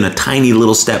 Even a tiny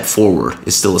little step forward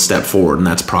is still a step forward, and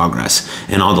that's progress.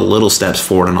 And all the little steps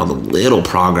forward and all the little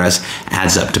progress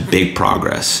adds up to big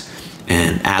progress.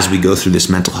 And as we go through this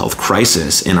mental health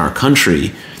crisis in our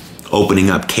country,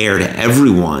 opening up care to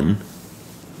everyone,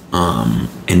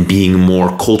 and being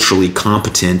more culturally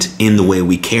competent in the way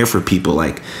we care for people,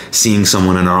 like seeing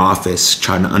someone in our office,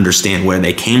 trying to understand where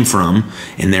they came from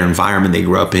and their environment they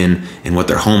grew up in, and what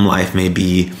their home life may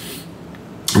be,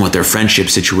 and what their friendship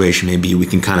situation may be. We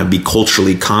can kind of be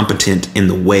culturally competent in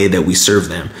the way that we serve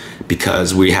them,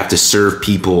 because we have to serve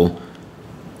people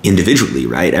individually,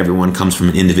 right? Everyone comes from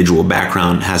an individual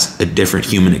background, has a different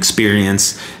human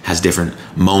experience, has different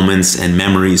moments and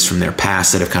memories from their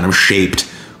past that have kind of shaped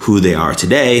who they are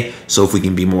today. So if we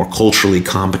can be more culturally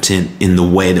competent in the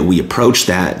way that we approach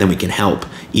that, then we can help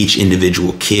each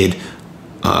individual kid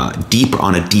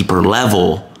on a deeper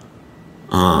level.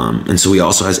 And so we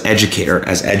also, as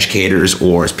educators,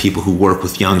 or as people who work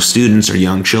with young students or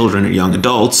young children or young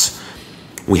adults,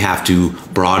 we have to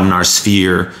broaden our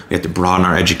sphere, we have to broaden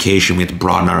our education, we have to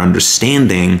broaden our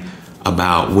understanding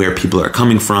about where people are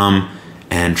coming from,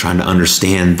 and trying to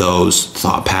understand those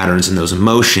thought patterns and those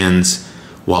emotions,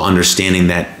 while understanding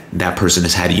that that person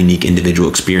has had unique individual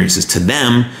experiences to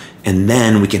them. And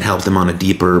then we can help them on a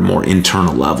deeper, more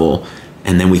internal level.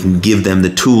 And then we can give them the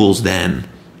tools then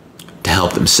to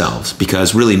help themselves,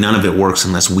 because really none of it works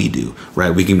unless we do,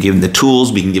 right? We can give them the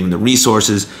tools, we can give them the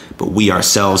resources, but we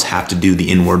ourselves have to do the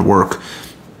inward work.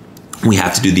 We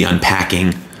have to do the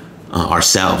unpacking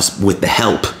ourselves, with the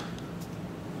help,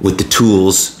 with the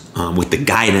tools, with the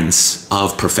guidance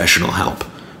of professional help,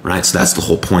 right? So that's the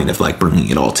whole point of like bringing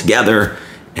it all together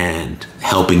and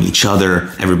helping each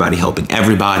other, everybody helping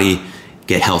everybody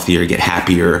get healthier, get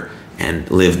happier, and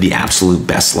live the absolute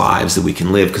best lives that we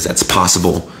can live, because that's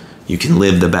possible. You can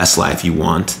live the best life you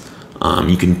want.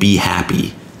 You can be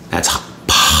happy. That's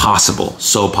possible,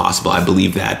 so possible. I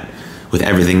believe that with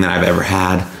everything that I've ever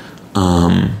had.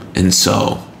 And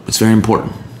so it's very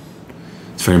important.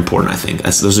 It's very important, I think.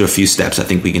 Those are a few steps I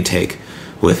think we can take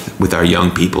with our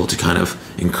young people to kind of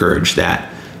encourage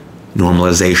that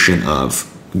normalization of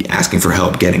asking for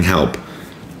help, getting help,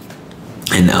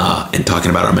 and talking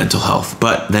about our mental health.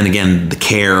 But then again, the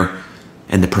care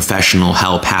and the professional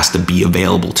help has to be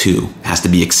available too, has to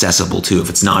be accessible too. If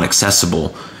it's not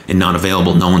accessible and not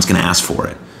available, no one's going to ask for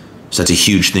it. So that's a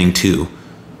huge thing too.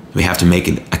 We have to make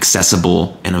it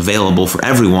accessible and available for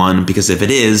everyone, because if it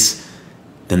is,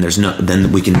 then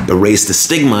we can erase the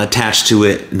stigma attached to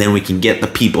it. Then we can get the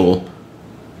people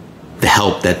the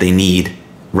help that they need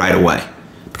right away.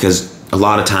 Because a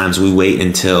lot of times we wait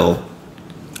until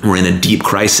we're in a deep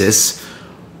crisis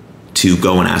to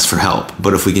go and ask for help.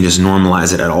 But if we can just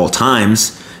normalize it at all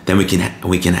times, then we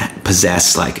can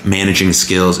possess like managing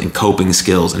skills and coping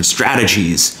skills and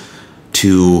strategies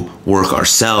to work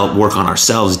on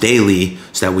ourselves daily,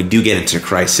 so that we do get into a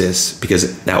crisis,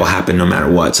 because that will happen no matter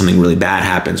what. Something really bad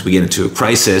happens, we get into a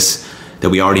crisis, that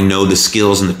we already know the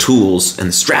skills and the tools and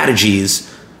the strategies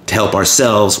to help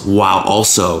ourselves, while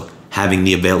also having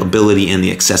the availability and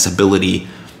the accessibility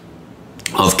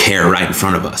of care right in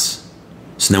front of us.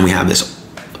 So then we have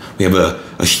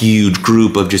a huge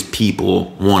group of just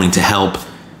people wanting to help,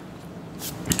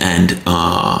 and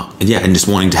just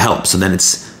wanting to help. So then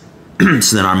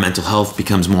so then our mental health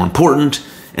becomes more important,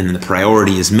 and then the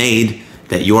priority is made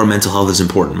that your mental health is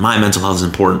important, my mental health is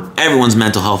important, everyone's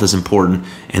mental health is important,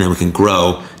 and then we can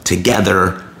grow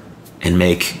together and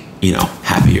make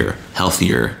happier,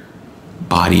 healthier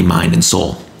body, mind, and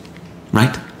soul,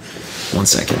 right? One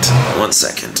second.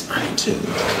 I need to...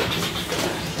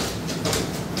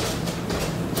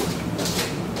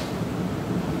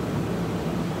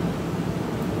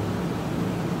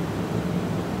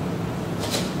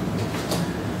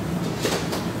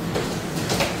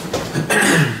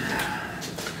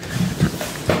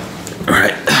 All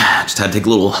right, just had to take a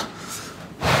little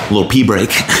pee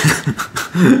break.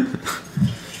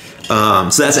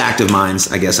 So that's Active Minds.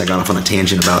 I guess I got off on a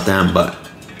tangent about them, but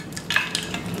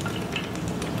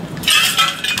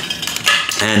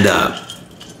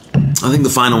I think the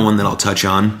final one that I'll touch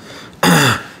on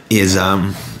is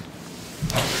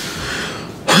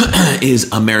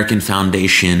American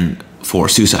Foundation for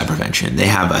Suicide Prevention. They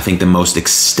have, I think, the most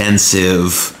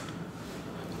extensive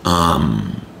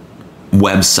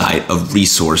website of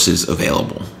resources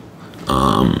available.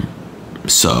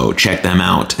 So check them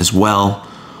out as well.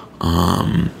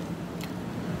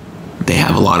 They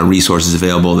have a lot of resources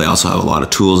available. They also have a lot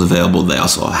of tools available. They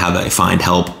also have a Find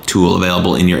Help tool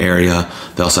available in your area.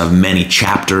 They also have many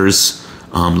chapters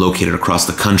located across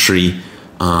the country.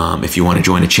 If you want to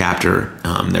join a chapter,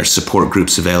 there's support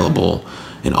groups available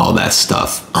and all that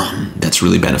stuff. That's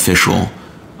really beneficial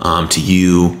to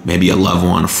you, maybe a loved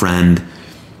one, a friend.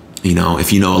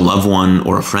 If you know a loved one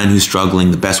or a friend who's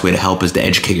struggling, the best way to help is to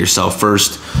educate yourself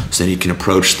first, so then you can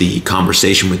approach the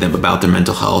conversation with them about their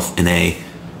mental health in a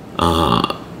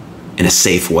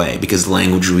safe way, because the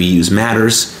language we use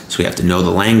matters. So we have to know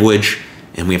the language,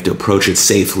 and we have to approach it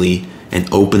safely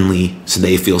and openly, so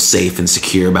they feel safe and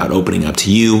secure about opening up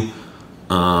to you.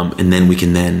 And then we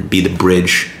can then be the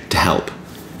bridge to help.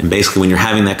 And basically, when you're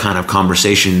having that kind of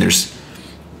conversation, there's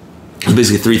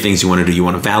basically three things you want to do. You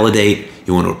want to validate,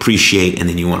 you want to appreciate, and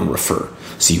then you want to refer.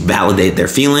 So you validate their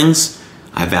feelings.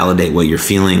 I validate what you're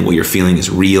feeling. What you're feeling is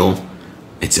real.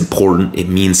 It's important. It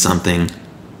means something.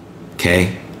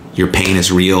 Okay? Your pain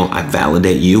is real. I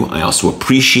validate you. I also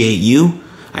appreciate you.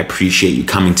 I appreciate you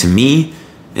coming to me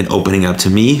and opening up to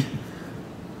me.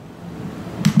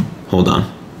 Hold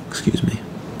on. Excuse me.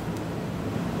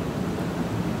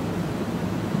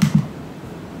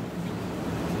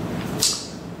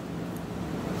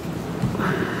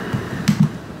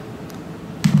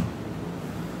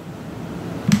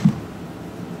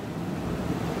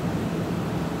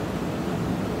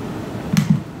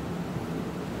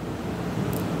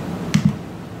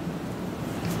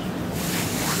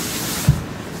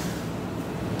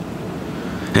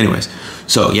 Anyways,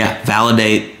 so yeah,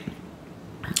 validate.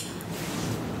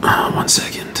 One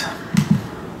second.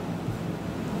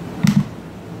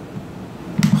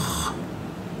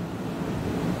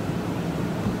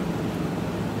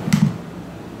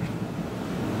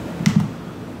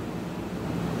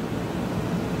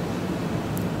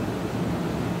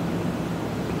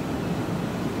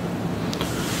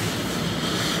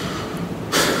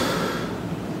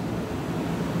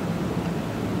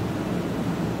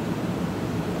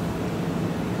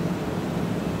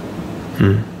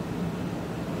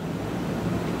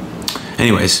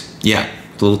 Anyways, yeah,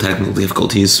 little technical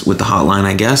difficulties with the hotline,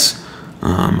 I guess.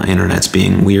 My internet's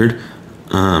being weird.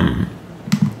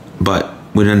 But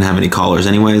we didn't have any callers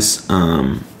anyways.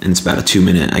 And it's about a 2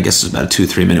 minute, I guess it's about a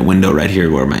 2-3 minute window right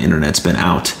here where my internet's been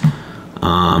out.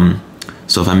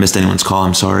 So if I missed anyone's call,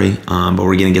 I'm sorry. But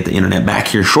we're going to get the internet back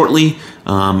here shortly.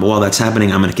 But while that's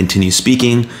happening, I'm going to continue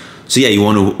speaking. So yeah, you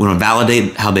want to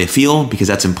validate how they feel, because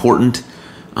that's important.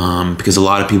 Because a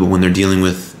lot of people, when they're dealing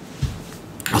with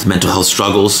mental health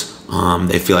struggles,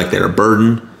 they feel like they're a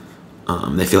burden.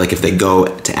 They feel like if they go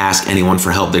to ask anyone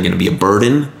for help, they're going to be a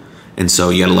burden. And so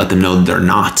you got to let them know that they're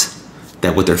not,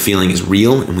 that what they're feeling is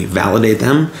real, and we validate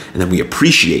them, and then we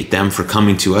appreciate them for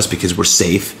coming to us because we're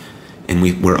safe and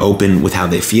we're open with how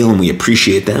they feel, and we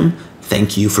appreciate them.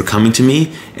 Thank you for coming to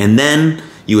me. And then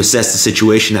you assess the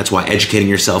situation. That's why educating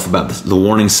yourself about the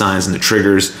warning signs and the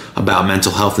triggers about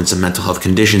mental health and some mental health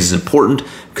conditions is important,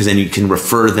 because then you can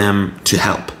refer them to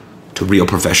help, to real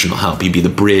professional help. You be the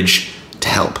bridge to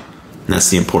help. And that's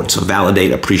the importance. So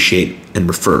validate, appreciate, and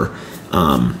refer.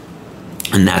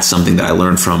 And that's something that I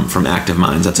learned from Active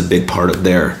Minds. That's a big part of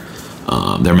their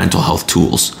mental health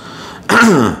tools.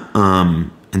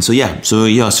 And so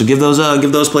give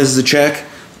those places a check.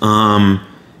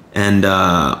 And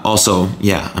also,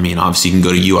 yeah, I mean, obviously you can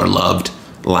go to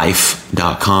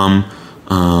youarelovedlife.com,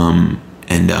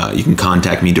 and you can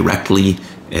contact me directly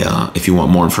if you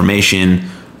want more information,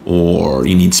 or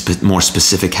you need more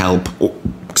specific help, or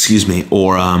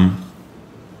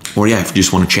yeah, if you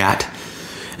just want to chat.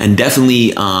 And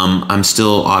definitely, I'm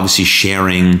still obviously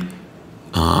sharing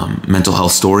mental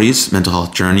health stories, mental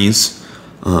health journeys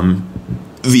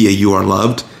via You Are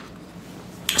Loved.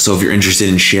 So if you're interested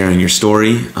in sharing your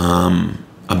story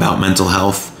about mental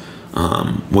health,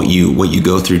 what you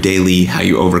go through daily, how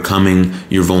you're overcoming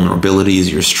your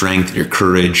vulnerabilities, your strength, your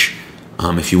courage,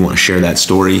 if you want to share that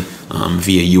story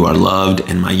via You Are Loved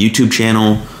and my YouTube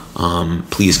channel,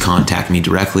 please contact me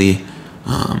directly.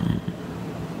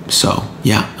 So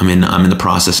yeah, I'm in the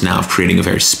process now of creating a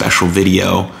very special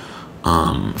video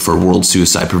for World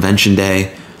Suicide Prevention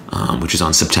Day, which is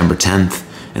on September 10th,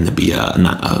 and there'll be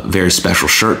a very special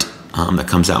shirt that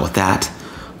comes out with that.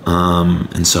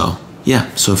 And so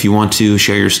yeah, so if you want to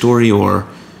share your story, or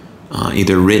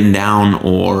either written down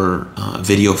or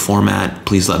video format,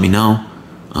 please let me know.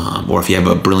 Or if you have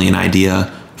a brilliant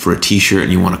idea for a t-shirt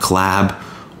and you want to collab,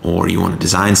 or you want to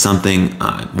design something,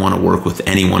 want to work with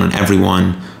anyone and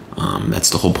everyone. That's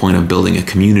the whole point of building a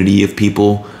community of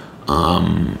people.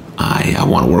 I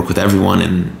want to work with everyone,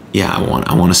 and yeah,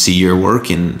 I want to see your work.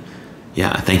 And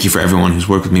yeah, thank you for everyone who's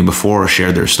worked with me before or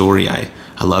shared their story. I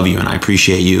love you and I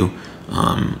appreciate you.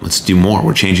 Let's do more.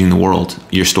 We're changing the world.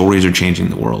 Your stories are changing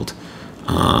the world.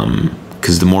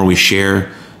 Because the more we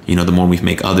share, the more we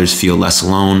make others feel less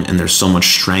alone. And there's so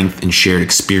much strength in shared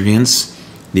experience.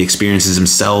 The experiences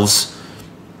themselves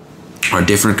are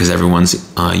different because everyone's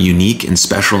unique and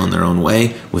special in their own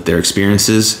way with their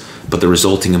experiences. But the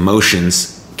resulting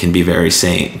emotions can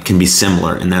be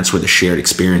similar, and that's where the shared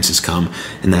experiences come,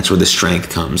 and that's where the strength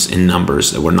comes in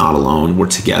numbers, that we're not alone, we're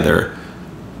together.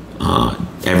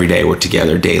 Every day we're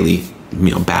together daily,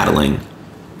 battling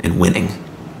and winning.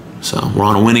 So we're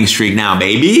on a winning streak now,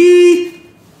 baby.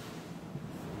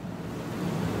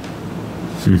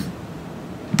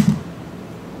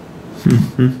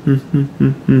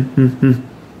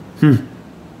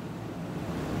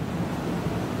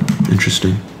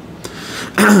 Interesting.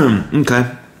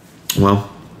 Okay.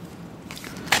 Well,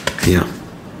 yeah.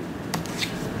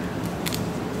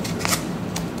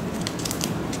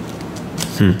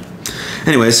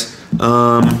 Anyways,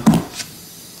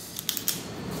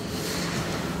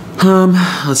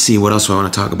 let's see, what else do I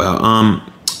want to talk about?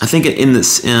 I think in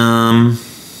this,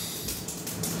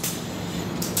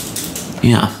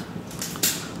 yeah,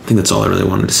 I think that's all I really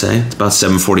wanted to say. It's about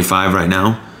 7:45 right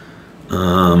now.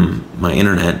 My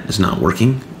internet is not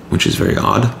working, which is very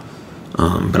odd.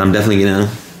 But I'm definitely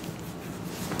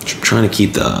trying to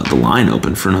keep the line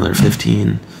open for another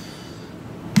 15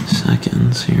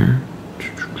 seconds here.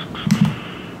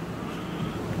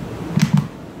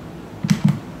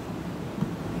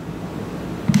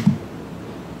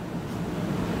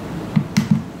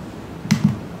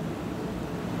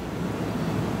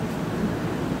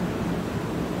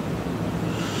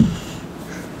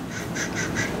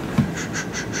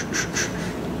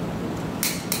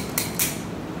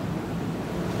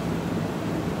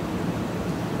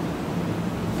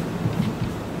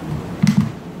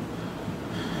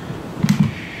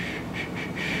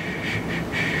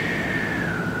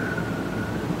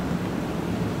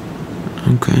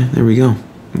 Okay, there we go.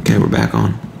 Okay, we're back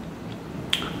on.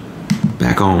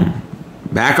 Back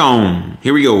on.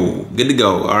 Here we go. Good to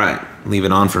go. All right, leave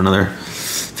it on for another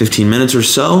 15 minutes or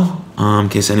so, in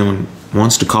case anyone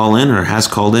wants to call in or has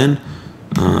called in.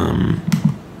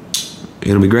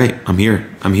 It'll be great. I'm here.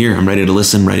 I'm ready to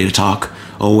listen, ready to talk,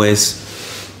 always.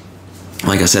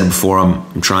 Like I said before,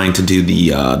 I'm trying to do the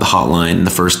hotline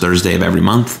the first Thursday of every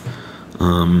month.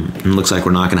 It looks like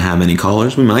we're not going to have any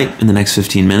callers. We might in the next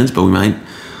 15 minutes, but we might.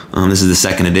 This is the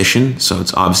second edition, so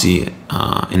it's obviously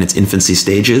in its infancy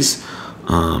stages.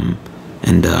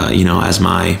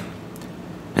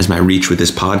 As my reach with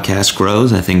this podcast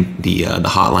grows, I think the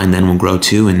hotline then will grow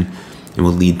too, and it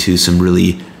will lead to some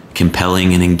really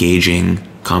compelling and engaging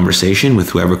conversation with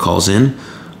whoever calls in.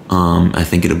 I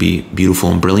think it'll be beautiful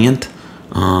and brilliant.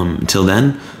 Until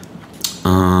then,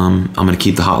 I'm going to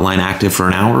keep the hotline active for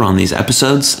an hour on these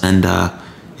episodes, and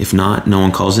if not, no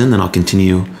one calls in, then I'll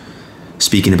continue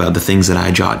speaking about the things that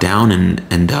I jot down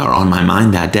and are on my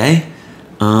mind that day.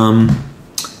 Yeah,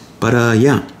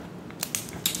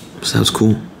 so that's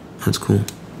cool.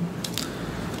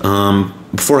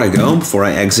 Before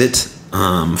I exit,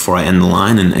 before I end the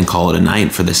line and call it a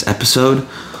night for this episode,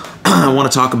 I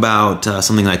want to talk about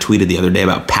something I tweeted the other day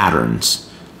about patterns.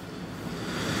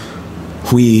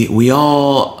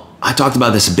 I talked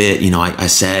about this a bit, I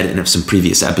said in some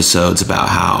previous episodes about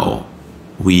how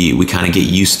we kind of get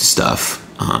used to stuff.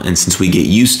 And since we get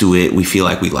used to it, we feel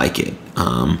like we like it.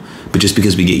 But just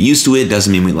because we get used to it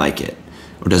doesn't mean we like it,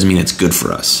 or doesn't mean it's good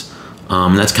for us.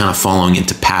 And that's kind of following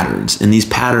into patterns. And these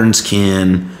patterns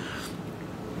can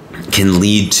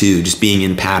lead to, just being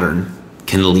in pattern,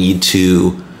 can lead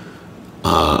to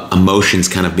emotions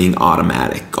kind of being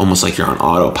automatic, almost like you're on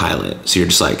autopilot. So you're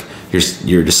just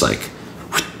like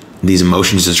these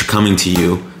emotions that are coming to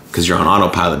you because you're on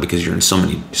autopilot, because you're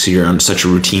on such a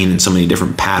routine, and so many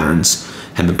different patterns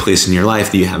have been placed in your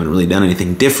life that you haven't really done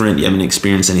anything different. You haven't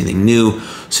experienced anything new.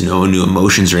 So no new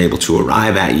emotions are able to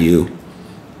arrive at you.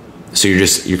 So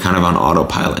you're kind of on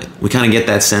autopilot. We kind of get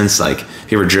that sense, like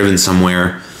if you ever driven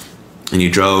somewhere and you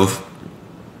drove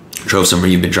somewhere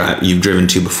you've driven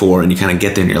to before, and you kind of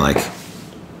get there and you're like,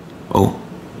 oh,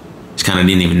 just kind of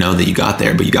didn't even know that you got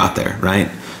there, but you got there, right?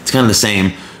 It's kind of the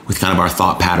same with kind of our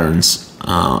thought patterns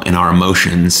and our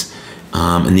emotions.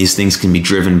 And these things can be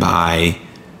driven by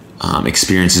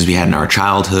experiences we had in our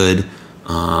childhood,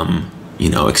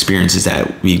 experiences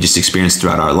that we just experienced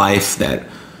throughout our life that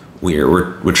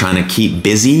we're trying to keep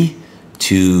busy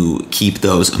to keep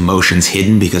those emotions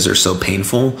hidden because they're so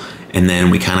painful. And then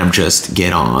we kind of just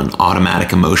get on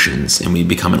automatic emotions and we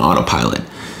become an autopilot.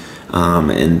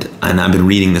 And I've been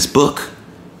reading this book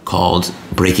called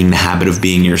Breaking the Habit of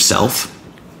Being Yourself.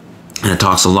 And it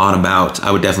talks a lot about, I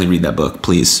would definitely read that book.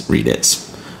 Please read it.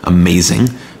 It's amazing.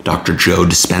 Dr. Joe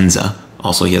Dispenza.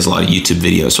 Also, he has a lot of YouTube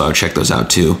videos, so I would check those out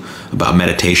too, about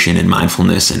meditation and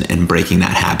mindfulness and breaking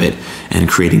that habit and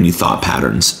creating new thought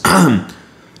patterns.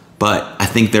 But I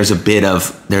think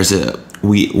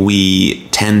we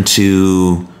tend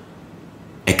to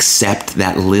accept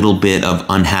that little bit of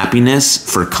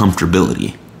unhappiness for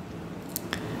comfortability.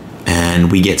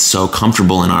 And we get so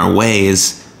comfortable in our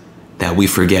ways that we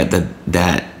forget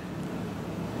that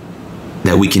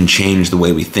we can change the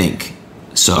way we think.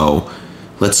 So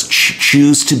let's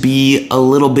choose to be a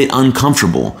little bit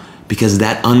uncomfortable, because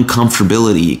that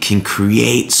uncomfortability can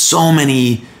create so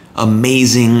many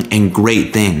amazing and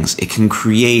great things. It can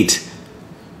create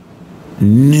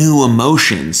new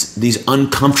emotions, these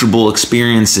uncomfortable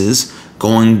experiences,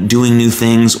 doing new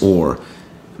things, or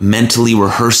mentally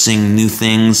rehearsing new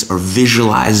things, or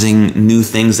visualizing new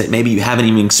things that maybe you haven't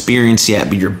even experienced yet,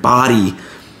 but your body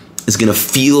is going to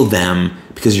feel them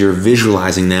because you're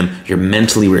visualizing them, you're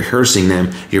mentally rehearsing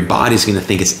them. Your body's going to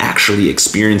think it's actually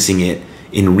experiencing it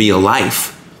in real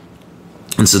life.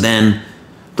 And so then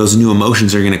those new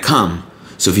emotions are going to come.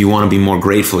 So if you want to be more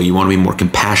grateful, you want to be more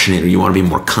compassionate, or you want to be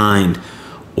more kind,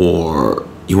 or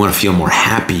you want to feel more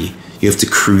happy, you have to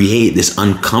create this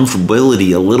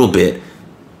uncomfortability a little bit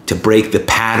to break the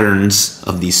patterns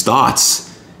of these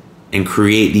thoughts and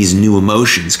create these new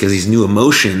emotions, because these new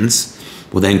emotions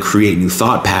will then create new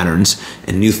thought patterns,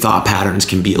 and new thought patterns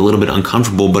can be a little bit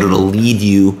uncomfortable, but it'll lead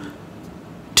you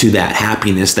to that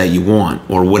happiness that you want,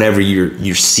 or whatever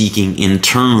you're seeking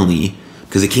internally,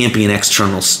 because it can't be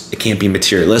it can't be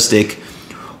materialistic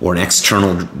or an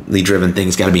externally driven thing.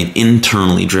 It's got to be an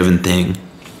internally driven thing.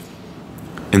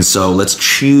 And so let's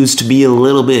choose to be a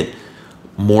little bit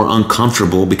more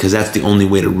uncomfortable, because that's the only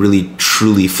way to really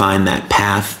truly find that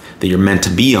path that you're meant to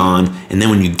be on. And then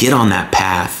when you get on that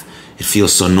path, it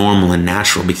feels so normal and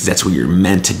natural, because that's where you're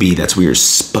meant to be. That's where you're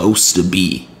supposed to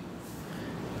be.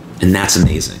 And that's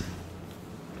amazing.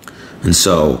 And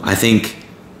so I think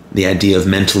the idea of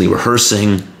mentally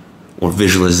rehearsing or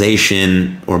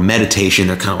visualization or meditation,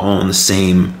 they're kind of all in the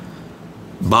same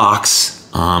box,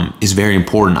 is very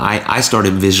important. I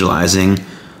started visualizing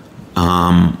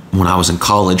when I was in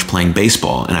college playing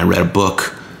baseball, and I read a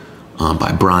book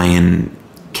by Brian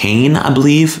Cain, I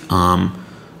believe,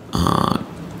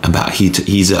 about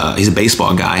he's a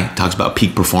baseball guy. Talks about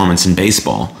peak performance in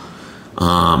baseball,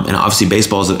 and obviously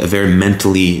baseball is a very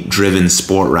mentally driven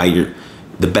sport, right?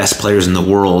 The best players in the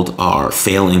world are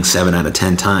failing 7 out of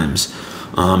 10 times,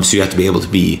 so you have to be able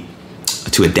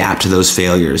to adapt to those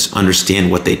failures,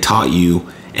 understand what they taught you,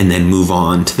 and then move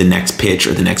on to the next pitch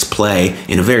or the next play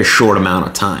in a very short amount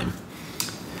of time.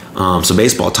 So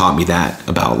baseball taught me that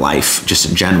about life just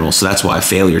in general. So that's why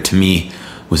failure to me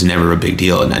was never a big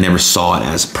deal, and I never saw it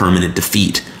as permanent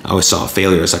defeat. I always saw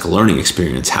failure as like a learning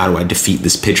experience. How do I defeat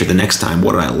this pitcher the next time?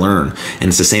 What did I learn? And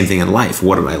it's the same thing in life.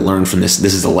 What did I learn from this?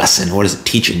 This is a lesson. What is it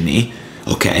teaching me?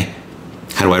 Okay.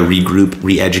 How do I regroup,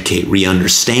 re-educate,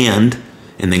 re-understand,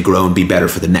 and then grow and be better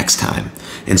for the next time?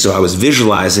 And so I was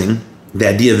visualizing. The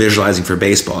idea of visualizing for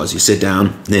baseball is you sit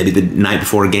down maybe the night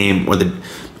before a game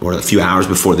or a few hours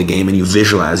before the game, and you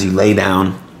visualize, you lay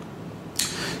down,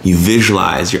 you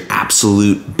visualize your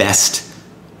absolute best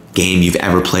game you've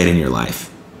ever played in your life.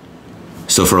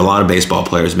 So for a lot of baseball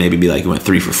players, maybe be like you went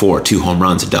 3 for 4, 2 home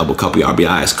runs, a double, couple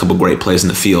RBIs, a couple great plays in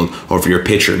the field, or if you're a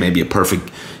pitcher, maybe a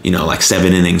perfect, like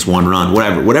 7 innings, 1 run,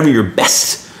 whatever your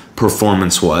best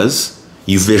performance was,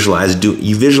 you visualize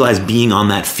being on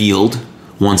that field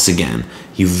once again.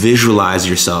 You visualize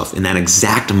yourself in that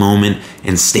exact moment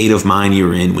and state of mind you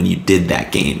were in when you did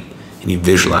that game, and you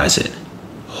visualize it.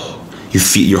 You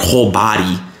feel your whole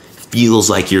body feels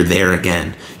like you're there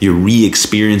again. You're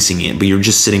re-experiencing it, but you're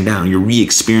just sitting down. You're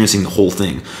re-experiencing the whole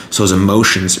thing. So those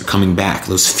emotions are coming back.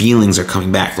 Those feelings are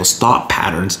coming back. Those thought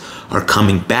patterns are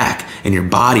coming back. And your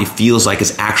body feels like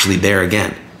it's actually there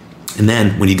again. And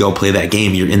then when you go play that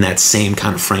game, you're in that same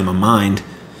kind of frame of mind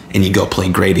and you go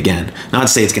play great again. Not to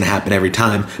say it's going to happen every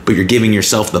time, but you're giving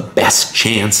yourself the best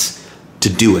chance to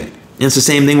do it. And it's the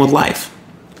same thing with life.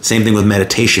 Same thing with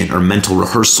meditation or mental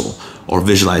rehearsal or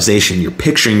visualization. You're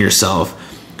picturing yourself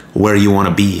where you want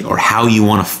to be or how you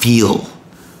want to feel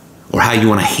or how you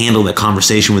want to handle that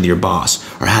conversation with your boss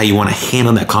or how you want to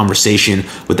handle that conversation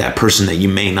with that person that you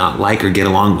may not like or get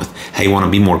along with, how you want to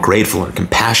be more grateful or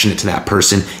compassionate to that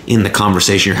person in the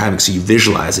conversation you're having. So you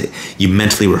visualize it, you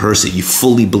mentally rehearse it, you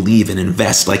fully believe and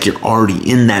invest like you're already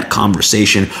in that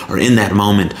conversation or in that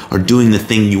moment or doing the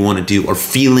thing you want to do or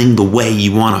feeling the way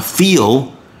you want to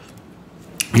feel.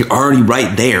 You're already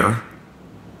right there.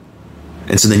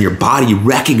 And so then your body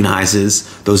recognizes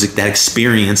that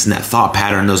experience and that thought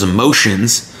pattern, those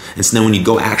emotions. And so then when you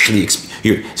go actually, it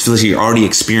feels like you're already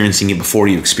experiencing it before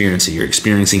you experience it. You're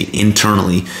experiencing it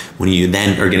internally. When you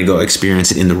then are going to go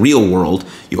experience it in the real world,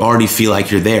 you already feel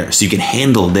like you're there. So you can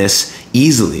handle this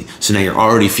easily. So now you're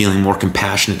already feeling more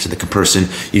compassionate to the person.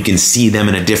 You can see them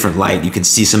in a different light. You can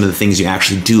see some of the things you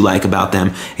actually do like about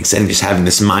them instead of just having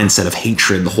this mindset of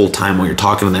hatred the whole time while you're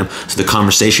talking to them. So the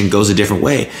conversation goes a different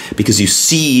way because you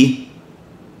see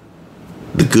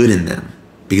the good in them,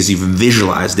 because you've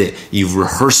visualized it, you've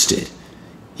rehearsed it,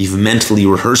 you've mentally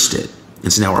rehearsed it.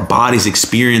 And so now our body's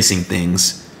experiencing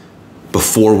things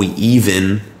before we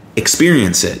even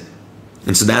experience it.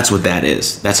 And so that's what that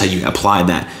is. That's how you apply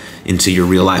that into your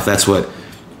real life. So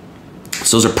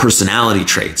those are personality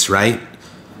traits, right?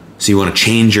 So you want to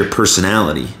change your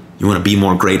personality. You want to be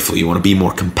more grateful. You want to be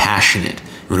more compassionate.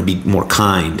 You want to be more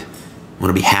kind. You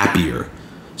want to be happier.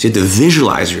 So you have to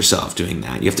visualize yourself doing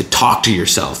that. You have to talk to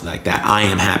yourself like that. I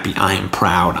am happy. I am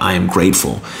proud. I am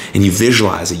grateful. And you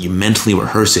visualize it. You mentally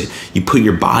rehearse it. You put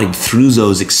your body through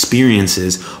those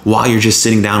experiences while you're just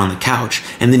sitting down on the couch.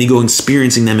 And then you go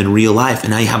experiencing them in real life.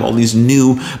 And now you have all these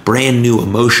brand new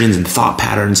emotions and thought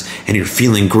patterns. And you're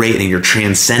feeling great and you're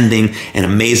transcending. And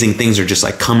amazing things are just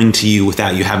like coming to you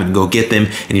without you having to go get them.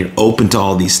 And you're open to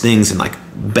all these things. And like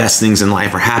best things in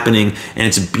life are happening. And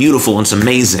it's beautiful and it's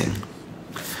amazing.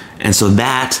 And so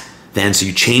so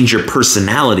you change your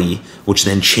personality, which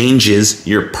then changes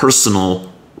your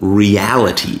personal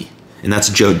reality. And that's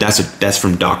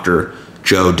from Dr.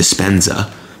 Joe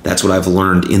Dispenza. That's what I've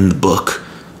learned in the book,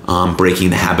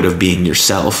 Breaking the Habit of Being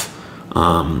Yourself.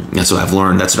 That's what I've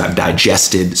learned. That's what I've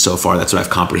digested so far. That's what I've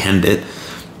comprehended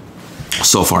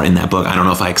so far in that book. I don't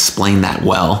know if I explained that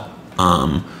well,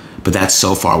 but that's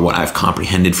so far what I've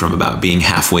comprehended from about being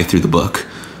halfway through the book.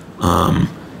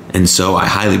 And so I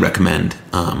highly recommend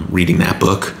reading that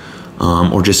book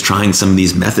or just trying some of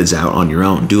these methods out on your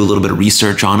own. Do a little bit of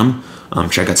research on them.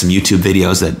 Check out some YouTube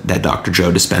videos that Dr.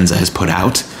 Joe Dispenza has put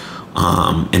out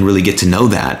and really get to know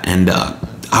that. And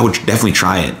I would definitely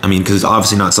try it. I mean, because it's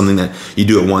obviously not something that you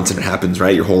do it once and it happens,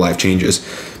 right? Your whole life changes.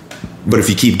 But if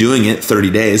you keep doing it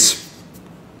 30 days,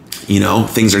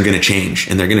 things are going to change,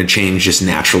 and they're going to change just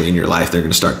naturally in your life. They're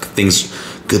going to start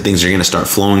good things are going to start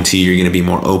flowing to you. You're going to be a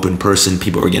more open person.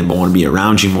 People are going to want to be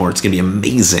around you more. It's going to be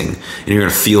amazing, and you're going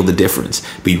to feel the difference.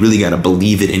 But you really got to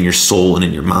believe it in your soul and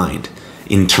in your mind,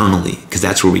 internally, because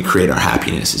that's where we create our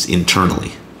happiness, is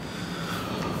internally.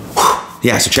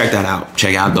 Yeah, so check that out.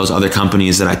 Check out those other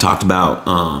companies that I talked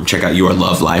about. Check out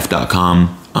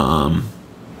yourlovelife.com.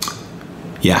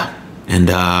 And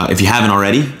if you haven't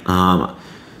already, I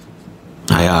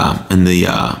in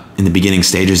the beginning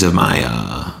stages of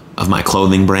my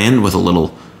clothing brand it's a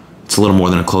little more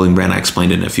than a clothing brand. I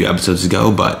explained it a few episodes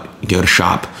ago, but you go to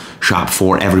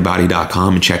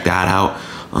shopforeverybody.com and check that out.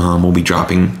 We'll be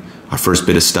dropping our first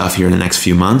bit of stuff here in the next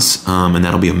few months, and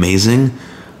that'll be amazing.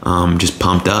 Just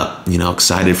pumped up,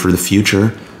 excited for the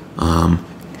future.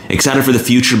 Excited for the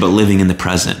future, but living in the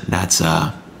present. That's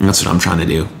what I'm trying to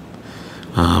do.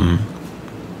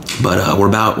 But we're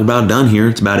about done here.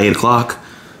 It's about 8 o'clock.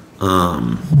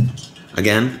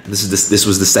 Again, this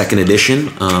was the second edition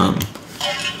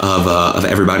of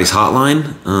Everybody's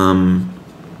Hotline.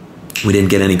 We didn't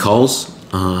get any calls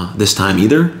this time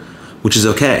either, which is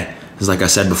okay. Because like I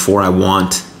said before, I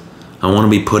want to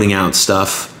be putting out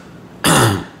stuff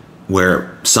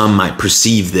where some might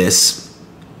perceive this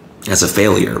as a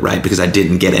failure, right? Because I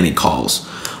didn't get any calls.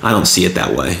 I don't see it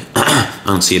that way. I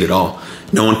don't see it at all.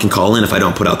 No one can call in if I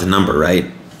don't put out the number,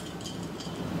 right?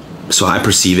 So I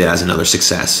perceive it as another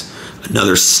success,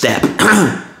 another step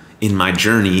in my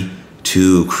journey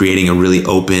to creating a really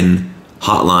open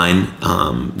hotline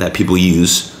that people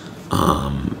use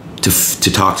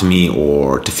to talk to me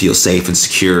or to feel safe and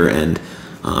secure. And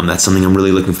that's something I'm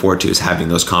really looking forward to, is having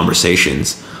those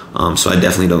conversations. So I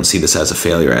definitely don't see this as a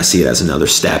failure. I see it as another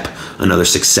step, another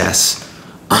success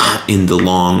in the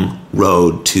long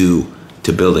road to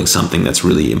building something that's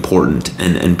really important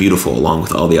and beautiful, along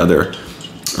with all the other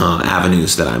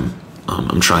avenues that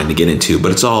I'm trying to get into.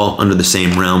 But it's all under the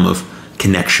same realm of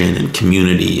connection and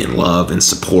community and love and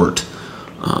support.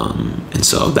 And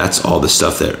so that's all the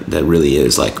stuff that really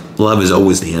is, like, love is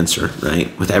always the answer,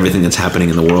 right? With everything that's happening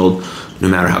in the world, no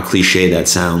matter how cliche that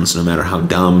sounds, no matter how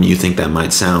dumb you think that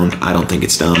might sound, I don't think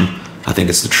it's dumb. I think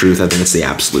it's the truth. I think it's the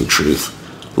absolute truth.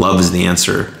 Love is the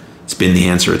answer. It's been the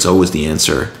answer. It's always the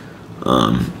answer.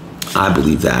 I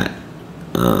believe that.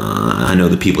 I know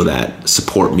the people that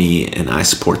support me and I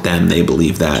support them, they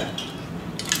believe that.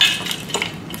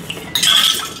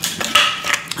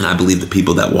 And I believe the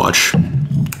people that watch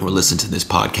or listen to this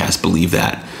podcast believe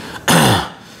that.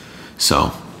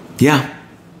 So, yeah.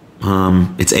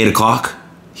 It's 8 o'clock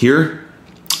here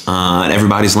at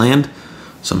Everybody's Land.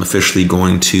 So I'm officially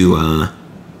going to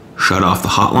shut off the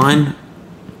hotline.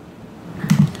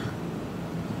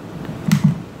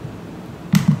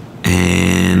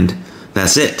 And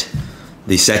that's it.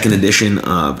 The second edition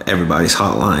of Everybody's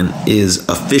Hotline is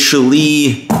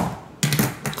officially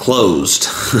closed.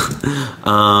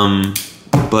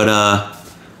 But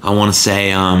I want to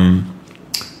say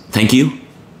thank you.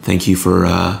 Thank you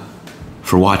for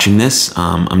watching this.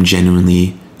 I'm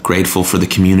genuinely grateful for the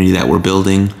community that we're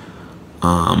building,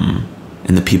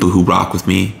 and the people who rock with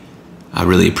me. I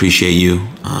really appreciate you.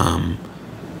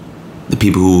 The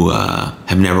people who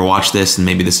have never watched this, and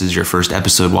maybe this is your first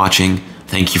episode watching,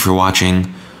 thank you for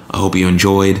watching. I hope you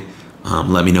enjoyed.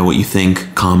 Let me know what you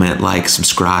think. Comment, like,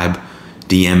 subscribe,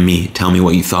 DM me. Tell me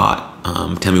what you thought.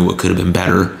 Tell me what could have been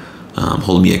better.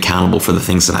 Hold me accountable for the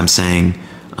things that I'm saying.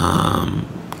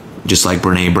 Just like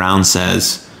Brene Brown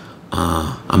says,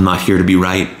 I'm not here to be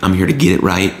right. I'm here to get it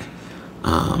right.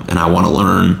 And I want to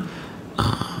learn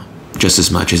just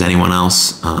as much as anyone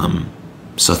else.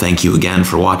 So thank you again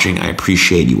for watching. I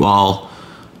appreciate you all.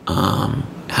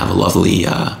 Have a lovely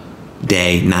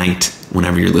day, night,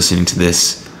 whenever you're listening to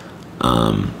this.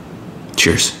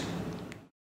 Cheers.